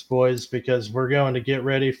practice, boys, because we're going to get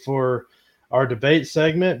ready for our debate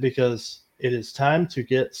segment because it is time to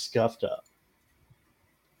get scuffed up.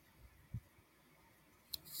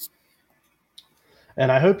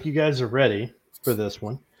 And I hope you guys are ready for this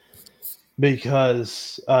one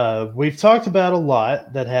because we've talked about a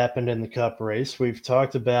lot that happened in the Cup race. We've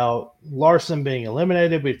talked about Larson being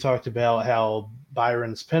eliminated. We've talked about how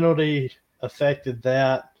Byron's penalty affected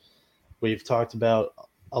that. We've talked about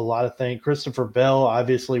a lot of things. Christopher Bell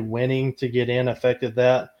obviously winning to get in affected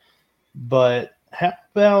that. But how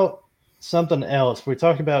about something else? We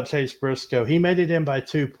talked about Chase Briscoe. He made it in by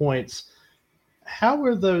 2 points. How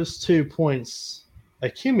were those 2 points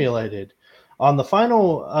accumulated? On the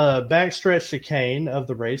final backstretch chicane of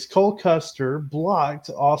the race, Cole Custer blocked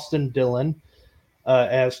Austin Dillon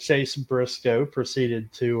as Chase Briscoe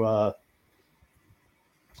proceeded to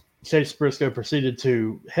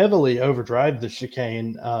heavily overdrive the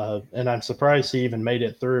chicane, and I'm surprised he even made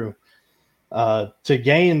it through to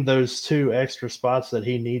gain those 2 extra spots that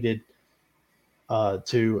he needed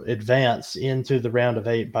to advance into the round of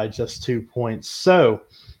 8 by just 2 points. So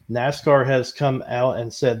NASCAR has come out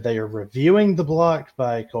and said they are reviewing the block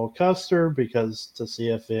by Cole Custer because to see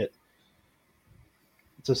if it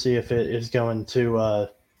is going to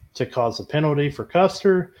cause a penalty for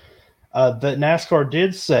Custer. But NASCAR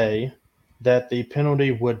did say that the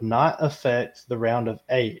penalty would not affect the round of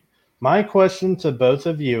 8. My question to both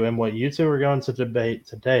of you and what you two are going to debate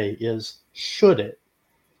today is, should it?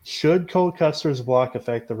 Should Cole Custer's block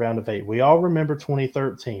affect the round of 8? We all remember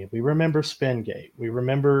 2013. We remember Spingate. We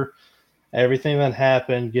remember everything that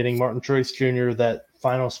happened, getting Martin Truex Jr. that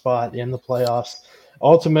final spot in the playoffs.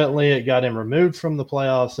 Ultimately, it got him removed from the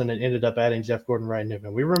playoffs, and it ended up adding Jeff Gordon, Ryan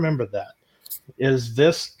Newman. We remember that. Is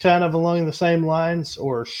this kind of along the same lines,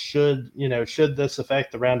 or should this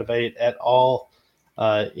affect the round of 8 at all?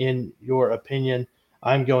 In your opinion?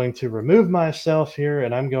 I'm going to remove myself here,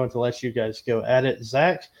 and I'm going to let you guys go at it.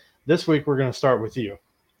 Zach, this week we're going to start with you.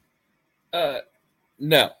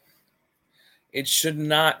 No. It should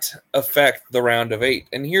not affect the round of 8,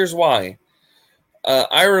 and here's why.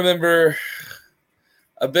 I remember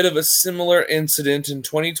a bit of a similar incident in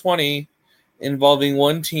 2020 involving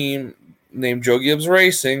one team named Joe Gibbs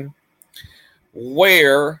Racing,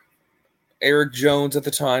 where Eric Jones at the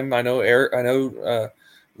time, I know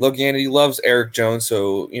Loganity loves Eric Jones,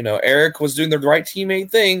 so Eric was doing the right teammate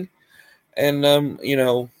thing, and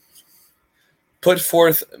put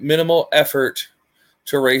forth minimal effort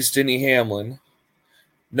to race Denny Hamlin,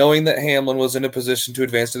 knowing that Hamlin was in a position to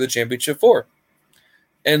advance to the championship 4.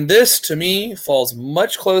 And this, to me, falls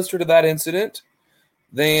much closer to that incident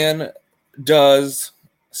than does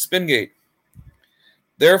Spingate.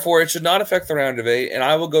 Therefore, it should not affect the round of 8, and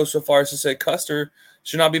I will go so far as to say Custer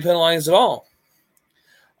should not be penalized at all.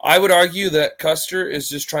 I would argue that Custer is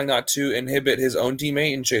just trying not to inhibit his own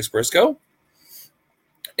teammate in Chase Briscoe.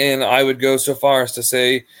 And I would go so far as to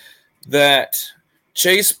say that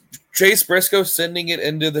Chase Briscoe sending it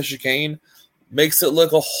into the chicane makes it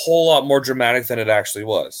look a whole lot more dramatic than it actually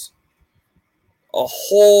was. A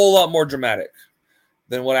whole lot more dramatic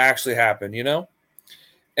than what actually happened,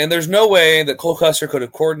 And there's no way that Cole Custer could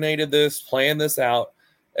have coordinated this, planned this out.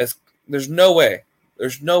 There's no way.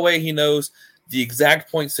 There's no way he knows the exact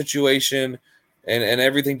point situation and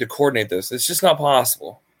everything to coordinate this. It's just not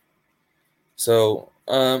possible. So,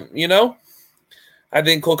 I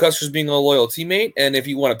think Cole Custer's being a loyal teammate, and if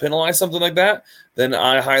you want to penalize something like that, then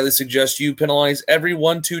I highly suggest you penalize every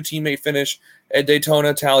 1-2 teammate finish at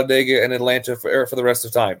Daytona, Talladega, and Atlanta for the rest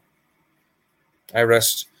of time. I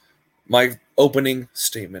rest my opening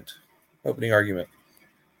argument.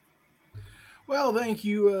 Well, thank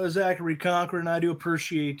you, Zachary Conquer, and I do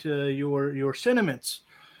appreciate your sentiments.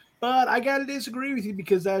 But I got to disagree with you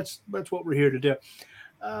because that's what we're here to do.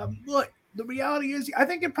 Look, the reality is I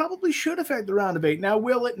think it probably should affect the round of 8. Now,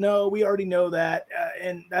 will it? No, we already know that,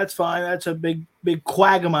 and that's fine. That's a big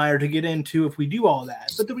quagmire to get into if we do all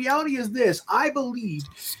that. But the reality is this. I believe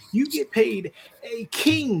you get paid a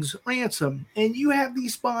king's ransom, and you have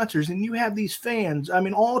these sponsors, and you have these fans. I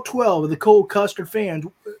mean, all 12 of the Cole Custer fans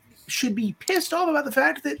should be pissed off about the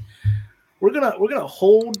fact that we're gonna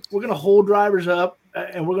hold drivers up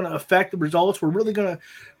and we're gonna affect the results. We're really gonna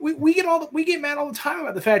we get mad all the time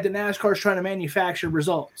about the fact that NASCAR is trying to manufacture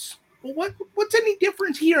results. Well, what's any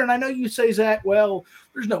difference here? And I know you say, Zach, well,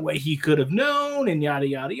 there's no way he could have known and yada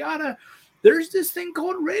yada yada. There's this thing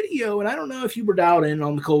called radio, and I don't know if you were dialed in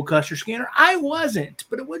on the Cole Custer scanner. I wasn't,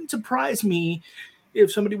 but it wouldn't surprise me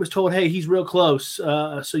if somebody was told, hey, he's real close,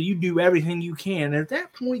 so you do everything you can. And at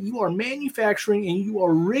that point, you are manufacturing and you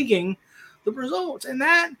are rigging the results. And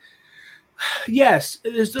that, yes,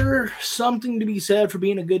 is there something to be said for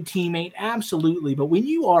being a good teammate? Absolutely. But when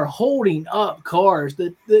you are holding up cars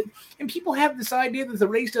and people have this idea that the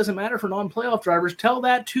race doesn't matter for non-playoff drivers, tell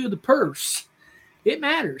that to the purse. It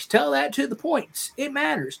matters. Tell that to the points. It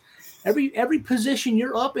matters. Every position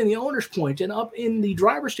you're up in the owner's points and up in the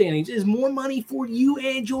driver standings is more money for you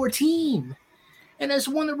and your team. And as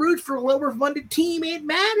one that roots for a lower funded team, it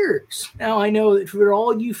matters. Now, I know that for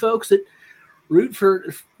all you folks that root for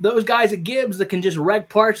those guys at Gibbs that can just wreck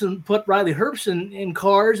parts and put Riley Herbst in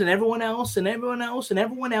cars and everyone else and everyone else and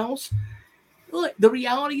everyone else, look, the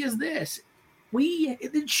reality is this.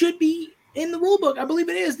 It should be in the rule book. I believe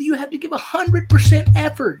it is that you have to give 100%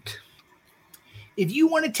 effort. If you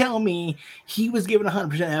want to tell me he was given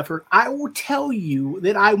 100% effort, I will tell you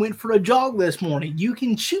that I went for a jog this morning. You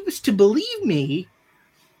can choose to believe me,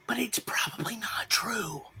 but it's probably not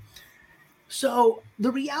true. So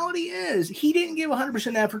the reality is he didn't give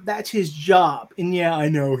 100% effort. That's his job. And yeah, I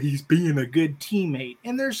know he's being a good teammate.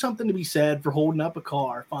 And there's something to be said for holding up a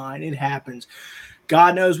car. Fine, it happens.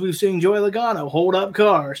 God knows we've seen Joey Logano hold up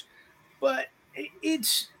cars. But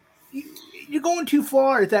you're going too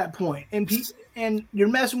far at that point. And you're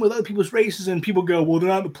messing with other people's races, and people go, well, they're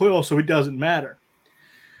not in the playoffs, so it doesn't matter.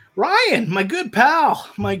 Ryan, my good pal,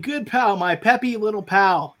 my peppy little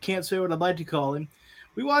pal, can't say what I'd like to call him.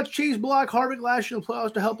 We watched Chase block Harvick last year in the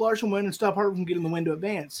playoffs to help Larson win and stop Harvick from getting the win to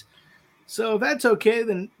advance. So if that's okay,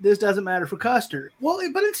 then this doesn't matter for Custer. Well,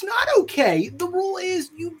 but it's not okay. The rule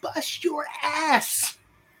is you bust your ass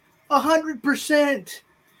 100%.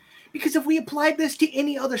 Because if we applied this to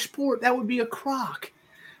any other sport, that would be a crock.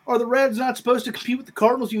 Are the Reds not supposed to compete with the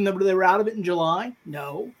Cardinals even though they were out of it in July?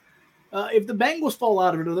 No. If the Bengals fall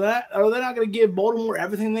out of it, are they not going to give Baltimore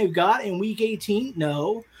everything they've got in Week 18?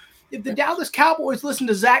 No. If the Dallas Cowboys listened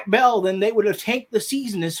to Zach Bell, then they would have tanked the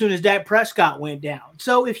season as soon as Dak Prescott went down.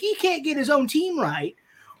 So if he can't get his own team right,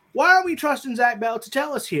 why are we trusting Zach Bell to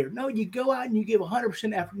tell us here? No, you go out and you give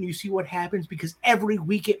 100% effort and you see what happens because every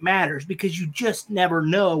week it matters because you just never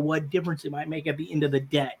know what difference it might make at the end of the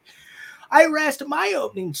day. I rest my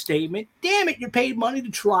opening statement. Damn it, you're paid money to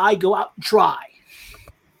try. Go out and try.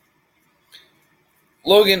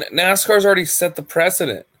 Logan, NASCAR's already set the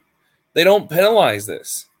precedent. They don't penalize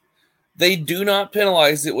this. They do not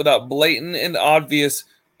penalize it without blatant and obvious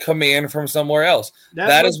command from somewhere else.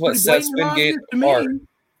 That is what sets Spingate apart.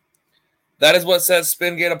 That is what sets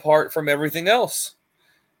Spingate apart from everything else.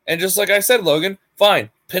 And just like I said, Logan, fine.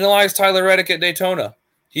 Penalize Tyler Reddick at Daytona.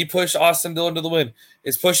 He pushed Austin Dillon to the win.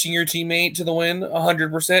 Is pushing your teammate to the win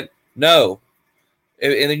 100%? No.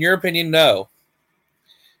 And in your opinion, no.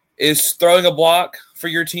 Is throwing a block for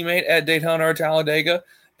your teammate at Daytona or Talladega?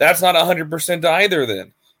 That's not 100% either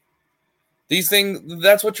then. These things,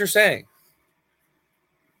 that's what you're saying.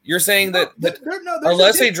 You're saying that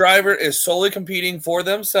unless a driver is solely competing for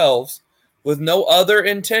themselves with no other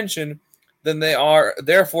intention, then they are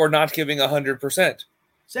therefore not giving 100%.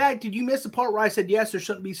 Zach, did you miss the part where I said, yes, there's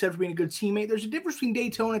something to be said for being a good teammate? There's a difference between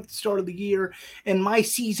Daytona at the start of the year and my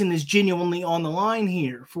season is genuinely on the line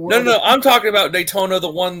here. No, I'm talking about Daytona, the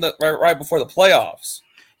one that right before the playoffs.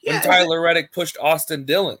 Yeah, when Tyler Reddick pushed Austin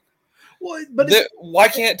Dillon. Well, but why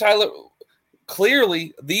can't Tyler –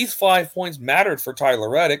 clearly, these 5 points mattered for Tyler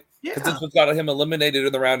Reddick because this was got him eliminated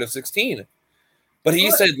in the round of 16. But he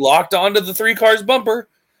said locked onto the 3 cars bumper.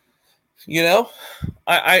 You know,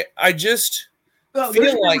 I just –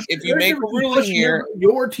 feel like if you make a ruling here,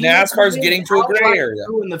 your team NASCAR's getting to a gray area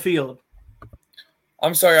in the field.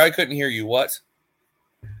 I'm sorry, I couldn't hear you. What?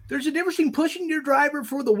 There's a difference between pushing your driver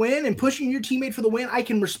for the win and pushing your teammate for the win. I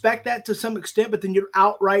can respect that to some extent, but then you're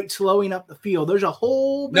outright slowing up the field. There's a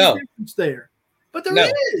whole big difference there. But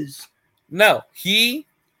there is. No, he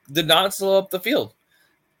did not slow up the field.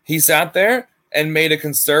 He sat there and made a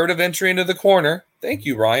conservative entry into the corner. Thank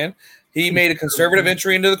you, Ryan. He made a conservative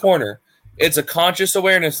entry into the corner. It's a conscious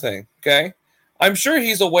awareness thing, okay? I'm sure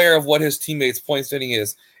he's aware of what his teammates' point standing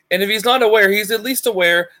is. And if he's not aware, he's at least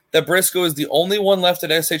aware that Briscoe is the only one left at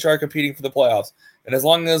SHR competing for the playoffs. And as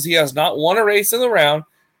long as he has not won a race in the round,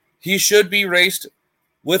 he should be raced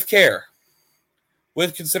with care,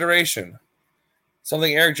 with consideration.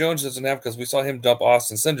 Something Eric Jones doesn't have because we saw him dump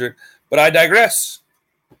Austin Cindric. But I digress.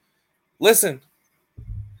 Listen,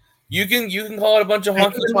 you can call it a bunch of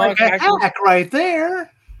honky-tonk like a hack right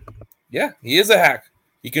there. Yeah, he is a hack.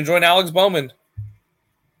 He can join Alex Bowman.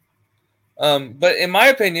 But in my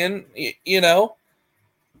opinion,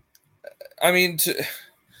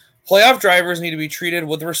 playoff drivers need to be treated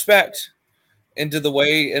with respect. into the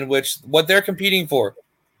way in which what they're competing for.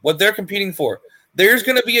 There's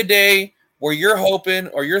going to be a day where you're hoping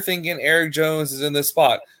or you're thinking Eric Jones is in this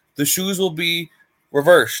spot. The shoes will be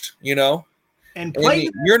reversed, And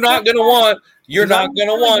you're not going to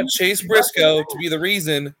want Chase Briscoe to be the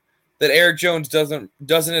reason that Eric Jones doesn't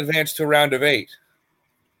advance to a round of 8.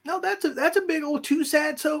 No, that's a big old too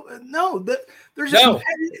sad. So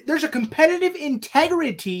there's a competitive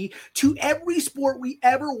integrity to every sport we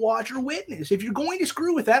ever watch or witness. If you're going to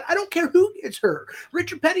screw with that, I don't care who gets hurt.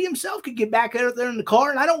 Richard Petty himself could get back out there in the car,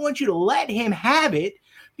 and I don't want you to let him have it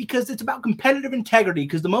because it's about competitive integrity.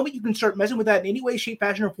 Because the moment you can start messing with that in any way, shape,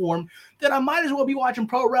 fashion, or form, then I might as well be watching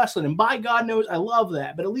pro wrestling. And by God knows, I love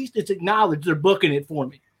that. But at least it's acknowledged they're booking it for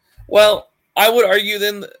me. Well, I wouldn't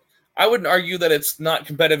argue that it's not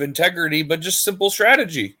competitive integrity, but just simple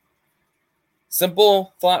strategy.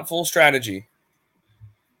 Simple, thoughtful strategy.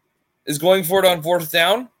 Is going for it on 4th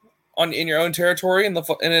down in your own territory in the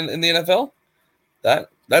NFL?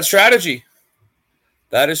 That's strategy.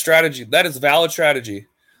 That is strategy. That is valid strategy.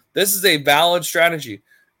 This is a valid strategy.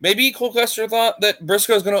 Maybe Cole Custer thought that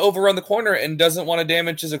Briscoe is going to overrun the corner and doesn't want to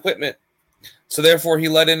damage his equipment, so therefore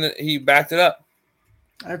he backed it up.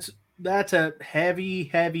 That's a heavy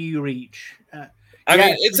reach. I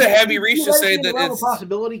mean, it's a heavy reach to say that it's a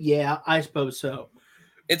possibility. Yeah, I suppose so.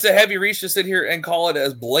 It's a heavy reach to sit here and call it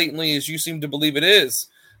as blatantly as you seem to believe it is,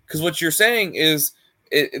 because what you're saying is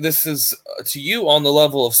this is to you on the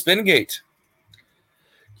level of Spingate.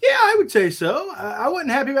 Yeah, I would say so. I wasn't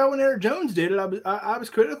happy about when Eric Jones did it. I was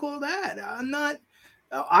critical of that. I'm not.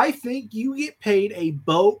 I think you get paid a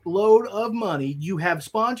boatload of money. You have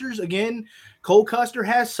sponsors. Again, Cole Custer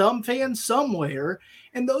has some fans somewhere,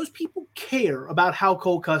 and those people care about how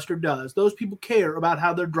Cole Custer does. Those people care about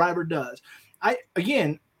how their driver does. I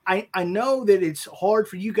know that it's hard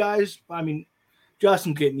for you guys. I mean,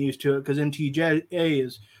 Justin's getting used to it because MTJ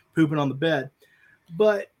is pooping on the bed.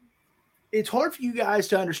 But it's hard for you guys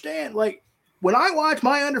to understand. Like, when I watch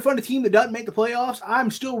my underfunded team that doesn't make the playoffs, I'm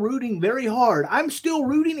still rooting very hard. I'm still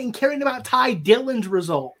rooting and caring about Ty Dillon's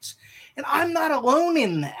results. And I'm not alone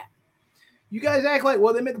in that. You guys act like,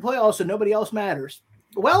 well, they made the playoffs, so nobody else matters.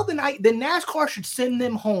 Well, then NASCAR should send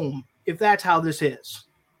them home if that's how this is.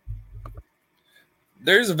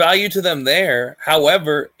 There's value to them there.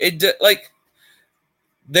 However,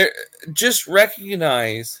 just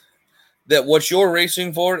recognize that what you're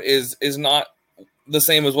racing for is not the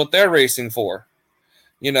same as what they're racing for.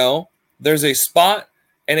 There's a spot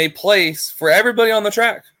and a place for everybody on the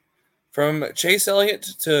track, from Chase Elliott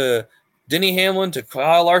to Denny Hamlin to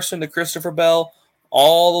Kyle Larson to Christopher Bell,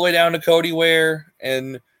 all the way down to Cody Ware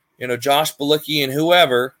and Josh Bilicki and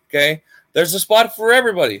whoever. Okay, there's a spot for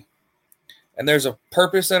everybody, and there's a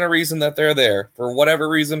purpose and a reason that they're there for whatever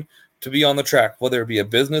reason to be on the track, whether it be a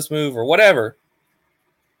business move or whatever.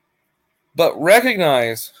 But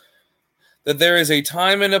recognize that there is a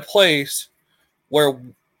time and a place where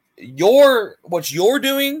what you're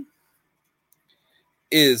doing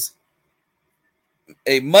is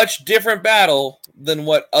a much different battle than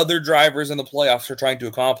what other drivers in the playoffs are trying to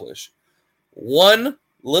accomplish. One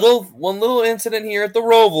little incident here at the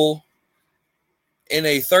Roval in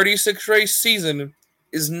a 36 race season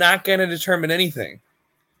is not going to determine anything.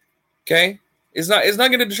 Okay? It's not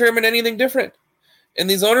going to determine anything different. In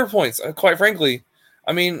these owner points, quite frankly,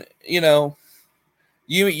 I mean, you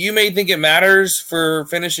may think it matters for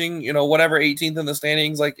finishing, whatever 18th in the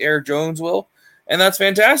standings like Eric Jones will, and that's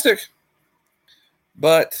fantastic.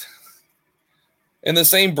 But in the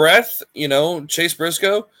same breath, Chase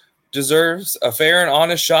Briscoe deserves a fair and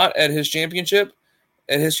honest shot at his championship,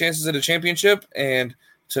 at his chances at a championship, and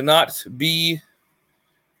to not be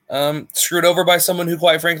screwed over by someone who,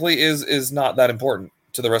 quite frankly, is not that important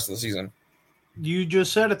to the rest of the season. You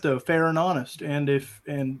just said it though, fair and honest, and it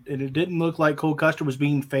didn't look like Cole Custer was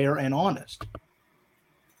being fair and honest.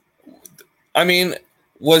 I mean,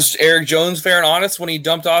 was Eric Jones fair and honest when he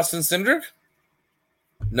dumped Austin Cindric?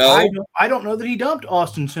 No, I don't know that he dumped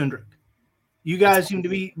Austin Cindric. You guys seem to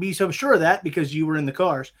be so sure of that because you were in the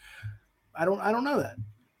cars. I don't know that.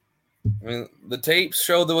 I mean, the tapes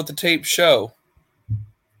show what the tapes show.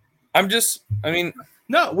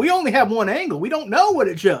 No, we only have one angle. We don't know what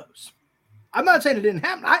it shows. I'm not saying it didn't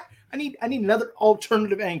happen. I need another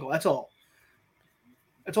alternative angle. That's all.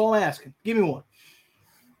 That's all I'm asking. Give me one.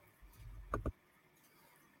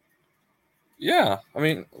 Yeah, I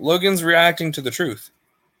mean, Logan's reacting to the truth.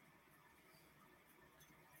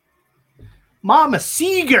 Mama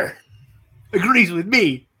Seeger agrees with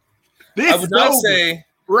me. I would not say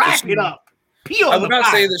rack it up. I would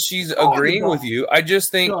not say that she's agreeing with you. I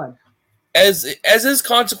just think, as is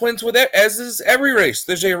consequence with it, as is every race.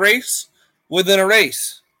 There's a race within a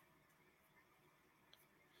race.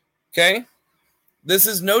 Okay? This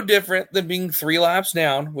is no different than being 3 laps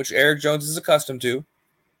down, which Eric Jones is accustomed to,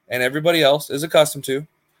 and everybody else is accustomed to.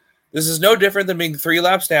 This is no different than being 3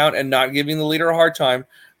 laps down and not giving the leader a hard time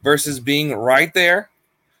versus being right there,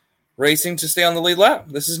 racing to stay on the lead lap.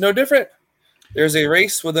 This is no different. There's a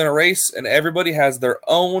race within a race, and everybody has their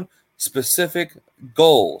own specific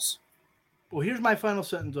goals. Well, here's my final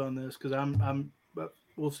sentence on this, because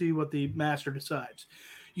we'll see what the master decides.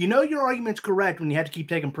 You know your argument's correct when you have to keep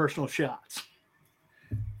taking personal shots.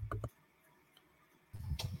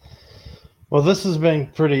 Well, this has been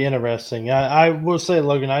pretty interesting. I will say,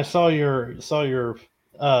 Logan, I saw your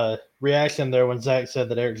reaction there when Zach said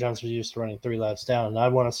that Eric Jones was used to running 3 laps down, and I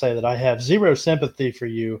want to say that I have zero sympathy for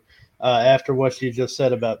you after what you just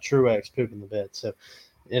said about Truex pooping the bed. So,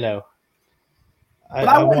 but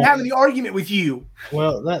I wouldn't have any argument with you.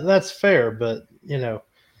 Well, that's fair, but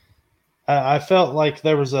I felt like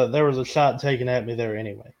there was a shot taken at me there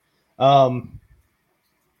anyway.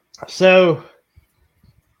 So.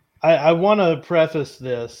 I want to preface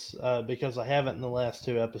this because I haven't in the last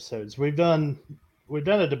 2 episodes. We've done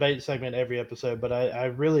a debate segment every episode, but I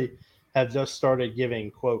really have just started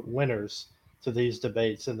giving quote winners to these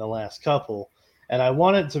debates in the last couple, and I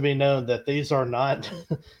want it to be known that these are not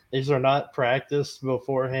practiced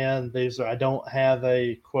beforehand. I don't have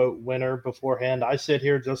a quote winner beforehand. I sit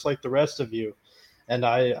here just like the rest of you, and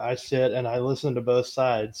I sit and I listen to both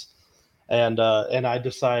sides, and I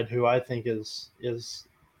decide who I think is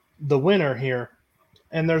the winner here.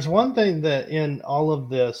 And there's one thing that in all of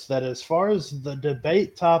this, that as far as the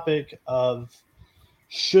debate topic of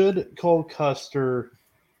should Cole Custer,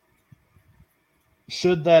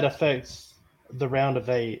 should that affect the round of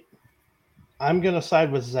 8, I'm going to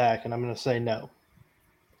side with Zach and I'm going to say no.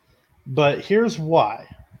 But here's why.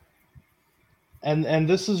 And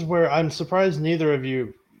this is where I'm surprised neither of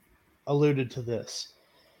you alluded to this.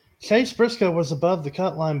 Chase Briscoe was above the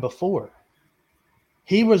cut line before.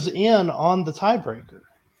 He was in on the tiebreaker.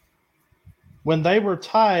 When they were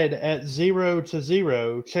tied at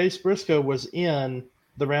 0-0, Chase Briscoe was in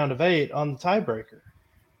the round of 8 on the tiebreaker.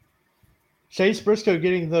 Chase Briscoe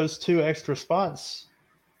getting those 2 extra spots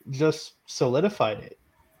just solidified it.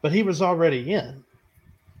 But he was already in.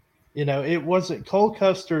 It wasn't Cole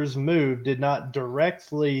Custer's move did not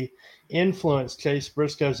directly influence Chase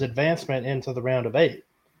Briscoe's advancement into the round of 8.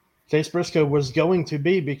 Chase Briscoe was going to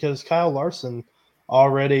be because Kyle Larson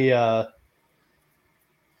already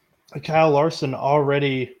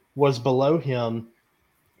was below him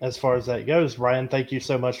as far as that goes. Ryan, thank you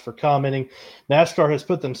so much for commenting. NASCAR has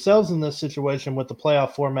put themselves in this situation with the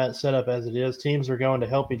playoff format set up as it is. Teams are going to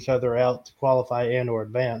help each other out to qualify and or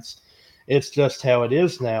advance. It's just how it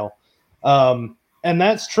is now. And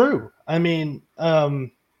that's true. I mean, I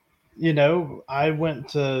went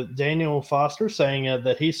to Daniel Foster saying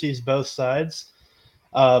that he sees both sides.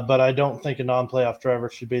 But I don't think a non-playoff driver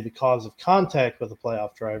should be the cause of contact with a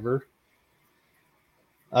playoff driver.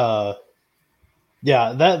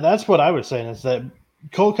 That's what I was saying, is that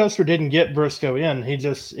Cole Custer didn't get Briscoe in. He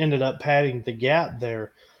just ended up padding the gap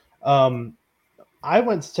there. I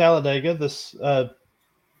went to Talladega this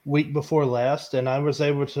week before last, and I was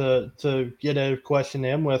able to get a question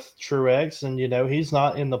in with Truex, and, he's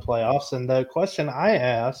not in the playoffs. And the question I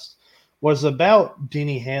asked was about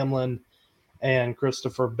Denny Hamlin and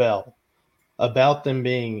Christopher Bell, about them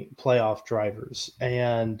being playoff drivers.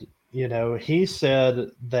 And, he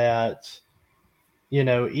said that,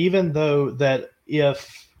 even though that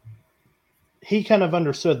if he kind of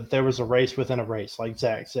understood that there was a race within a race, like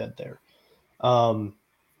Zach said there,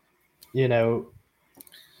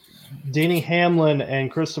 Denny Hamlin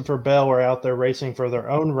and Christopher Bell were out there racing for their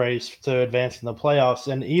own race to advance in the playoffs.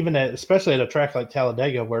 And even especially at a track like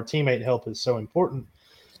Talladega, where teammate help is so important,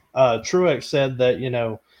 Truex said that,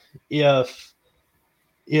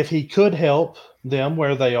 if he could help them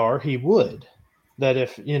where they are, he would. That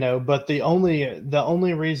if, but the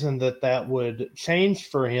only reason that would change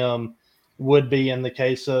for him would be in the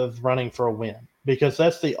case of running for a win, because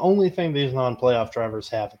that's the only thing these non-playoff drivers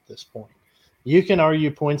have at this point. You can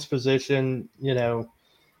argue points position,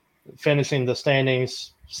 finishing the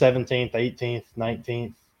standings 17th, 18th,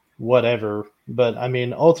 19th, whatever. But I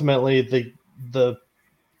mean, ultimately the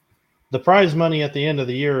prize money at the end of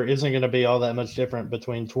the year isn't going to be all that much different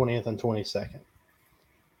between 20th and 22nd,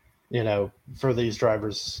 for these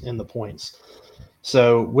drivers in the points.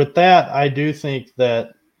 So with that, I do think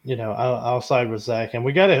that, I'll side with Zach, and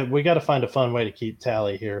we gotta find a fun way to keep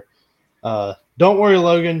tally here. Don't worry,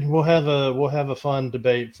 Logan, we'll have a fun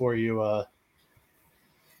debate for you.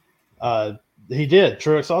 He did.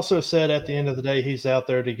 Truex also said at the end of the day, he's out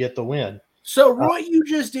there to get the win. So what you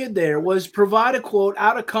just did there was provide a quote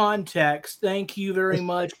out of context. Thank you very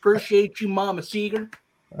much. Appreciate you, Mama Seeger.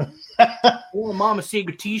 Or a Mama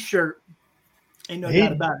Seeger t-shirt. Ain't no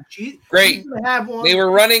doubt about it. She's gonna have one. They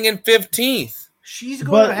were running in 15th. She's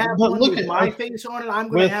going to have one with my okay, face on it. I'm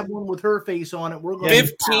going to have one with her face on it. We're going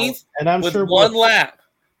 15th and I'm with sure one lap.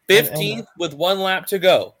 15th with one lap to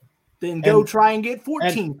go. Then go try and get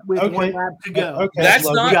 14th with one lap to go. Okay, that's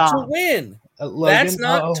Logan, not to win. Logan, that's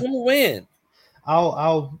not to win.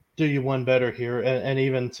 I'll do you one better here, and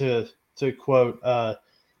even to quote,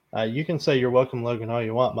 you can say you're welcome, Logan, all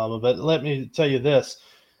you want, Mama, but let me tell you this.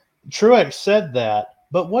 Truex said that,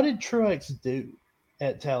 but what did Truex do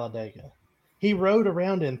at Talladega? He rode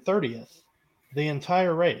around in 30th the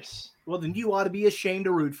entire race. Well, then you ought to be ashamed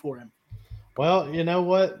to root for him. Well, you know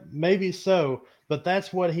what? Maybe so, but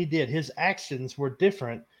that's what he did. His actions were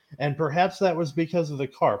different, and perhaps that was because of the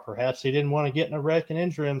car. Perhaps he didn't want to get in a wreck and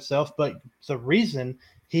injure himself, but the reason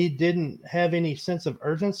he didn't have any sense of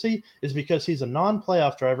urgency is because he's a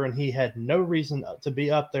non-playoff driver, and he had no reason to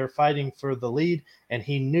be up there fighting for the lead, and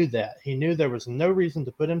he knew that. He knew there was no reason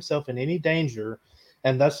to put himself in any danger,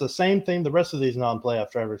 and that's the same thing the rest of these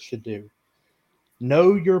non-playoff drivers should do.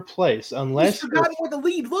 Know your place, unless He's forgotten what the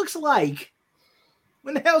lead looks like.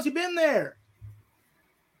 When the hell's he been there?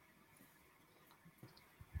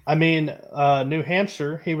 I mean, New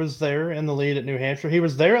Hampshire, he was there in the lead at New Hampshire. He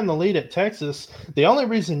was there in the lead at Texas. The only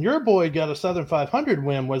reason your boy got a Southern 500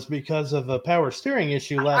 win was because of a power steering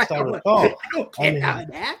issue last I recall. I don't care how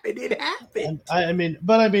it happened. It happened. I mean,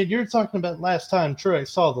 you're talking about last time Truex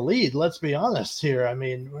saw the lead. Let's be honest here. I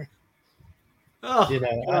mean,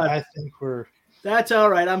 I think we're. That's all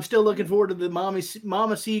right. I'm still looking forward to the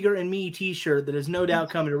Mama Seeger and Me t-shirt that is no doubt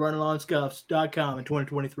coming to runninonscuffs.com in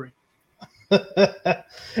 2023.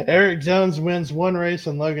 Eric Jones wins one race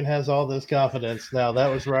and Logan has all this confidence. Now, that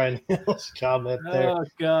was Ryan Hill's comment there. Oh,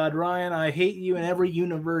 God, Ryan, I hate you in every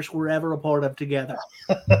universe we're ever a part of together.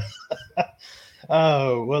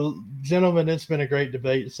 Oh, well, gentlemen, it's been a great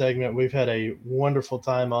debate segment. We've had a wonderful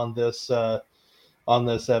time on this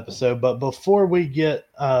episode. But before we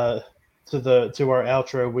get to our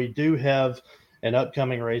outro, we do have an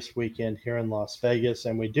upcoming race weekend here in Las Vegas,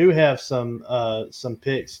 and we do have some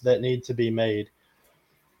picks that need to be made.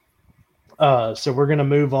 So we're going to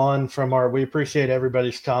move on from we appreciate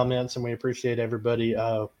everybody's comments, and we appreciate everybody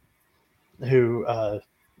who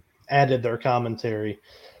added their commentary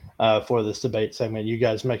for this debate segment. You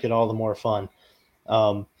guys make it all the more fun.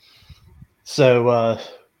 So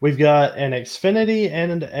we've got an Xfinity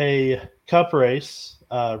and a Cup race,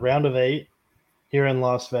 round of 8 here in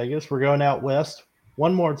Las Vegas. We're going out west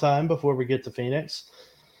one more time before we get to Phoenix,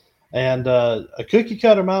 and a cookie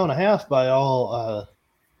cutter mile and a half by all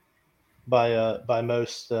by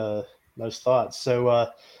most thoughts.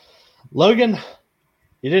 So Logan,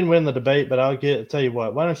 you didn't win the debate, but tell you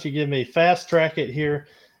what. Why don't you give me fast track it here?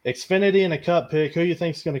 Xfinity and a Cup pick. Who you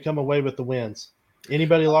think is going to come away with the wins?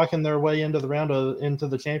 Anybody locking their way into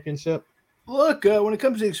the championship? Look, when it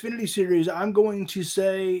comes to the Xfinity Series, I'm going to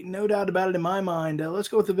say, no doubt about it in my mind, let's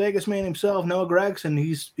go with the Vegas man himself, Noah Gragson.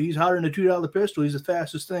 He's hotter than a $2 pistol. He's the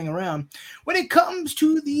fastest thing around. When it comes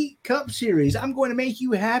to the Cup Series, I'm going to make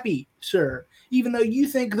you happy, sir, even though you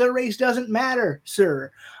think the race doesn't matter,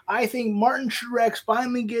 sir. I think Martin Truex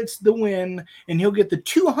finally gets the win, and he'll get the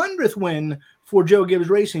 200th win for Joe Gibbs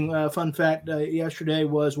Racing. Fun fact, yesterday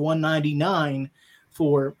was 199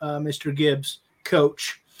 for Mr. Gibbs,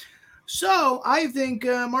 coach. So I think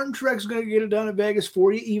Martin Truex is going to get it done at Vegas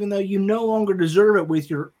for you, even though you no longer deserve it with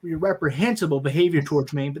your reprehensible behavior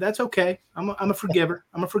towards me. But that's okay. I'm a forgiver.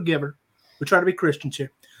 We try to be Christians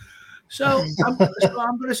here. So I'm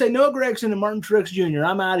going to say Noah Gragson and Martin Truex Jr.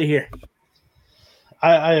 I'm out of here.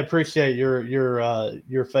 I appreciate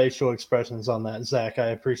your facial expressions on that, Zach. I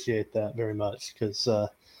appreciate that very much because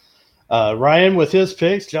Ryan with his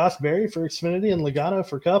picks, Josh Berry for Xfinity and Logano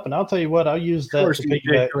for Cup, and I'll tell you what, I'll use that to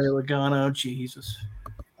piggyback. Logano, Jesus.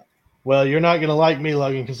 Well, you're not going to like me,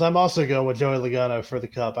 Logan, because I'm also going with Joey Logano for the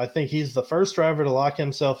Cup. I think he's the first driver to lock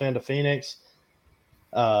himself into Phoenix.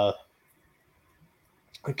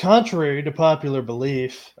 Contrary to popular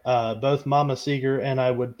belief, both Mama Seeger and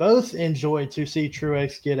I would both enjoy to see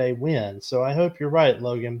Truex get a win. So I hope you're right,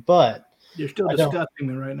 Logan. But you're still disgusting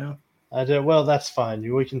me right now. Well, that's fine.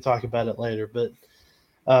 We can talk about it later. But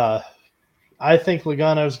I think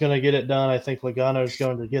Logano's going to get it done. I think Logano's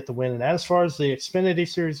going to get the win. And as far as the Xfinity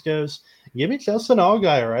Series goes, give me Justin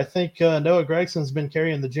Allgaier. I think Noah Gragson's been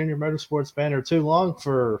carrying the Junior Motorsports banner too long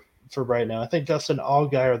for right now. I think Justin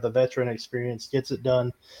Allgaier, the veteran experience, gets it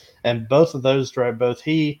done. And both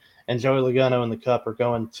he and Joey Logano in the Cup are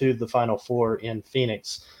going to the Final Four in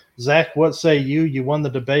Phoenix. Zach, what say you? You won the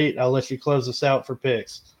debate. I'll let you close us out for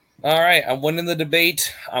picks. All right, I'm winning the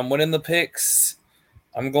debate. I'm winning the picks.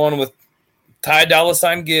 I'm going with Ty Dolla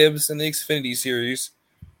 $ign Gibbs in the Xfinity Series.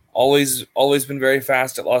 Always been very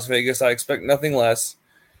fast at Las Vegas. I expect nothing less.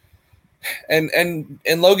 And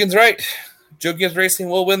Logan's right. Joe Gibbs Racing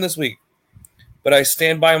will win this week. But I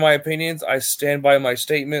stand by my opinions. I stand by my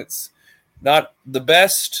statements. Not the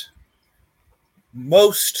best,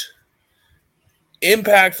 most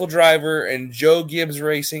impactful driver in Joe Gibbs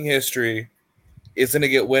Racing history is going to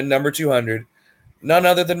get win number 200. None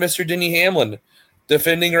other than Mr. Denny Hamlin,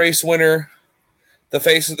 defending race winner, the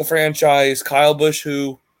face of the franchise, Kyle Busch,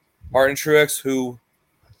 who, Martin Truex, who,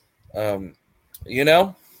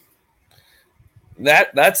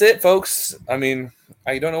 that's it, folks. I mean,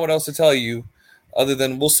 I don't know what else to tell you other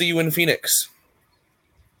than we'll see you in Phoenix.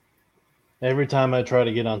 Every time I try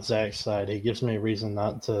to get on Zach's side, he gives me a reason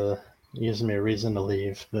not to. He gives me a reason to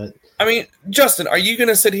leave. But I mean, Justin, are you going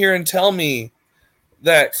to sit here and tell me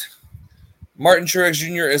that Martin Truex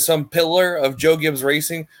Jr. is some pillar of Joe Gibbs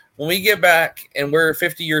Racing? When we get back and we're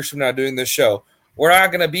 50 years from now doing this show, we're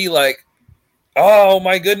not going to be like, oh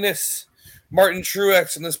my goodness, Martin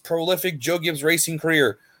Truex and this prolific Joe Gibbs Racing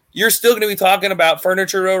career. You're still going to be talking about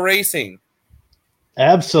Furniture Row Racing.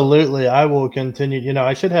 Absolutely, I will continue.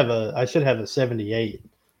 I should have a 78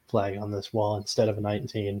 flag on this wall instead of a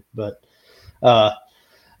 19. But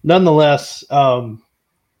nonetheless, that's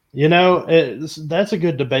a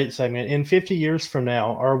good debate segment. In 50 years from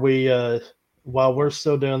now, are we? While we're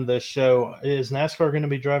still doing this show, is NASCAR going to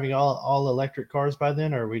be driving all electric cars by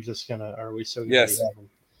then, or are we still going to be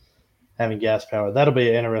having gas power? That'll be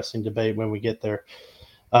an interesting debate when we get there.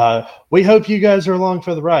 We hope you guys are along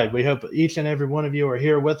for the ride. We hope each and every one of you are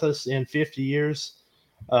here with us in 50 years.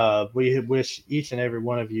 We wish each and every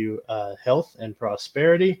one of you health and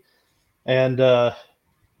prosperity. And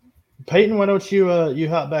Peyton, why don't you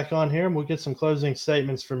hop back on here and we'll get some closing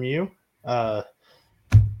statements from you.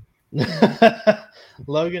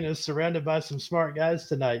 Logan is surrounded by some smart guys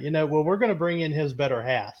tonight. We're going to bring in his better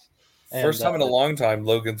half. First time in a long time,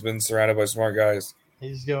 Logan's been surrounded by smart guys.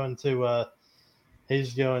 He's going to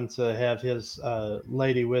have his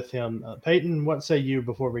lady with him. Peyton, what say you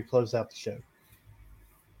before we close out the show?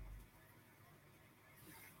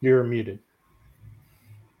 You're muted.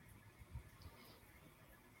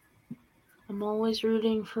 I'm always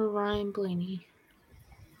rooting for Ryan Blaney.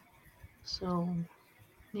 So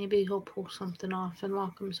maybe he'll pull something off and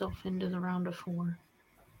lock himself into the round of 4.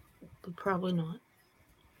 But probably not.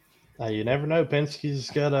 You never know. Penske's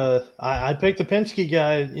got I picked the Penske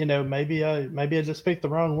guy. Maybe I just picked the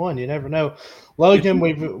wrong one. You never know. Logan,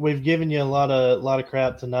 we've given you a lot of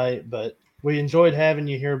crap tonight, but we enjoyed having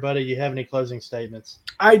you here, buddy. You have any closing statements?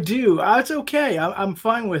 I do. It's okay. I'm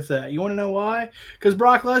fine with that. You want to know why? Because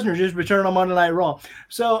Brock Lesnar just returned on Monday Night Raw.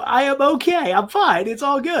 So I am okay. I'm fine. It's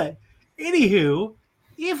all good. Anywho,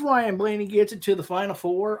 if Ryan Blaney gets it to the Final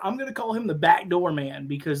Four, I'm going to call him the backdoor man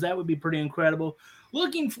because that would be pretty incredible.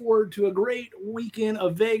 Looking forward to a great weekend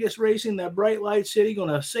of Vegas racing. That bright light city going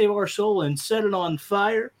to save our soul and set it on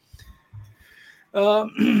fire.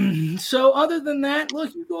 So other than that,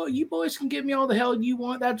 look, you boys can give me all the hell you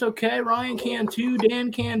want. That's okay. Ryan can too.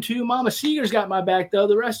 Dan can too. Mama Seeger's got my back, though.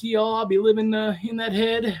 The rest of y'all, I'll be living in that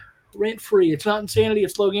head rent-free. It's not insanity.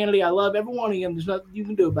 It's Loganity. I love every one of you. There's nothing you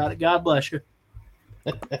can do about it. God bless you.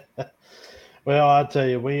 Well, I'll tell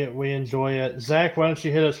you, we enjoy it. Zach, why don't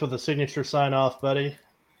you hit us with a signature sign-off, buddy?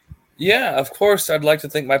 Yeah, of course. I'd like to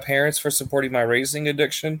thank my parents for supporting my racing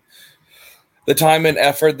addiction. The time and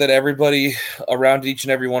effort that everybody around each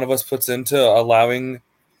and every one of us puts into allowing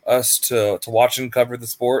us to watch and cover the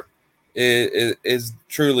sport is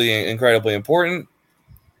truly incredibly important.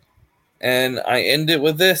 And I end it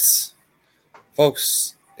with this.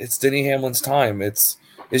 Folks, it's Denny Hamlin's time. It's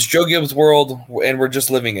Joe Gibbs' world, and we're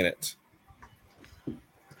just living in it.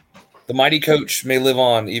 The mighty coach may live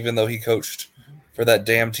on, even though he coached for that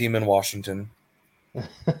damn team in Washington.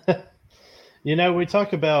 We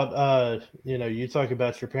talk about, you talk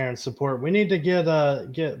about your parents' support. We need to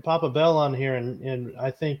get Papa Bell on here, and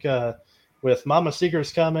I think with Mama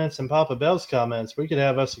Seeger's comments and Papa Bell's comments, we could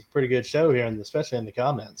have us a pretty good show here, and especially in the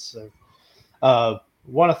comments. So,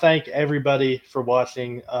 want to thank everybody for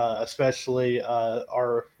watching, especially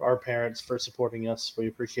our parents for supporting us. We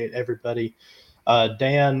appreciate everybody.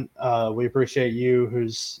 Dan, we appreciate you,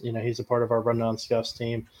 who's he's a part of our Runnin On Scuffs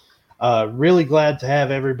team. Really glad to have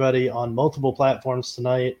everybody on multiple platforms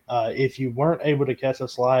tonight. If you weren't able to catch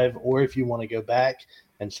us live, or if you want to go back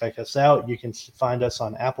and check us out, you can find us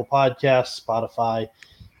on Apple Podcasts, Spotify,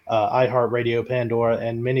 iHeartRadio, Pandora,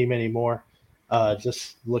 and many, many more.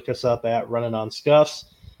 Just look us up at Runnin On Scuffs.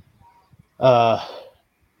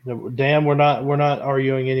 Dan, we're not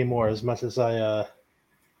arguing anymore. As much as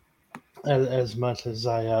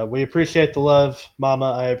we appreciate the love,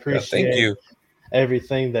 Mama. I Yeah, appreciate thank you.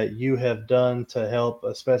 everything that you have done to help,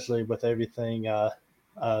 especially with everything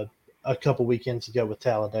a couple weekends ago with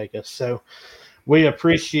Talladega. So we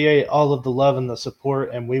appreciate all of the love and the support,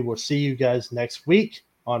 and we will see you guys next week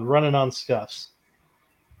on Running on Scuffs.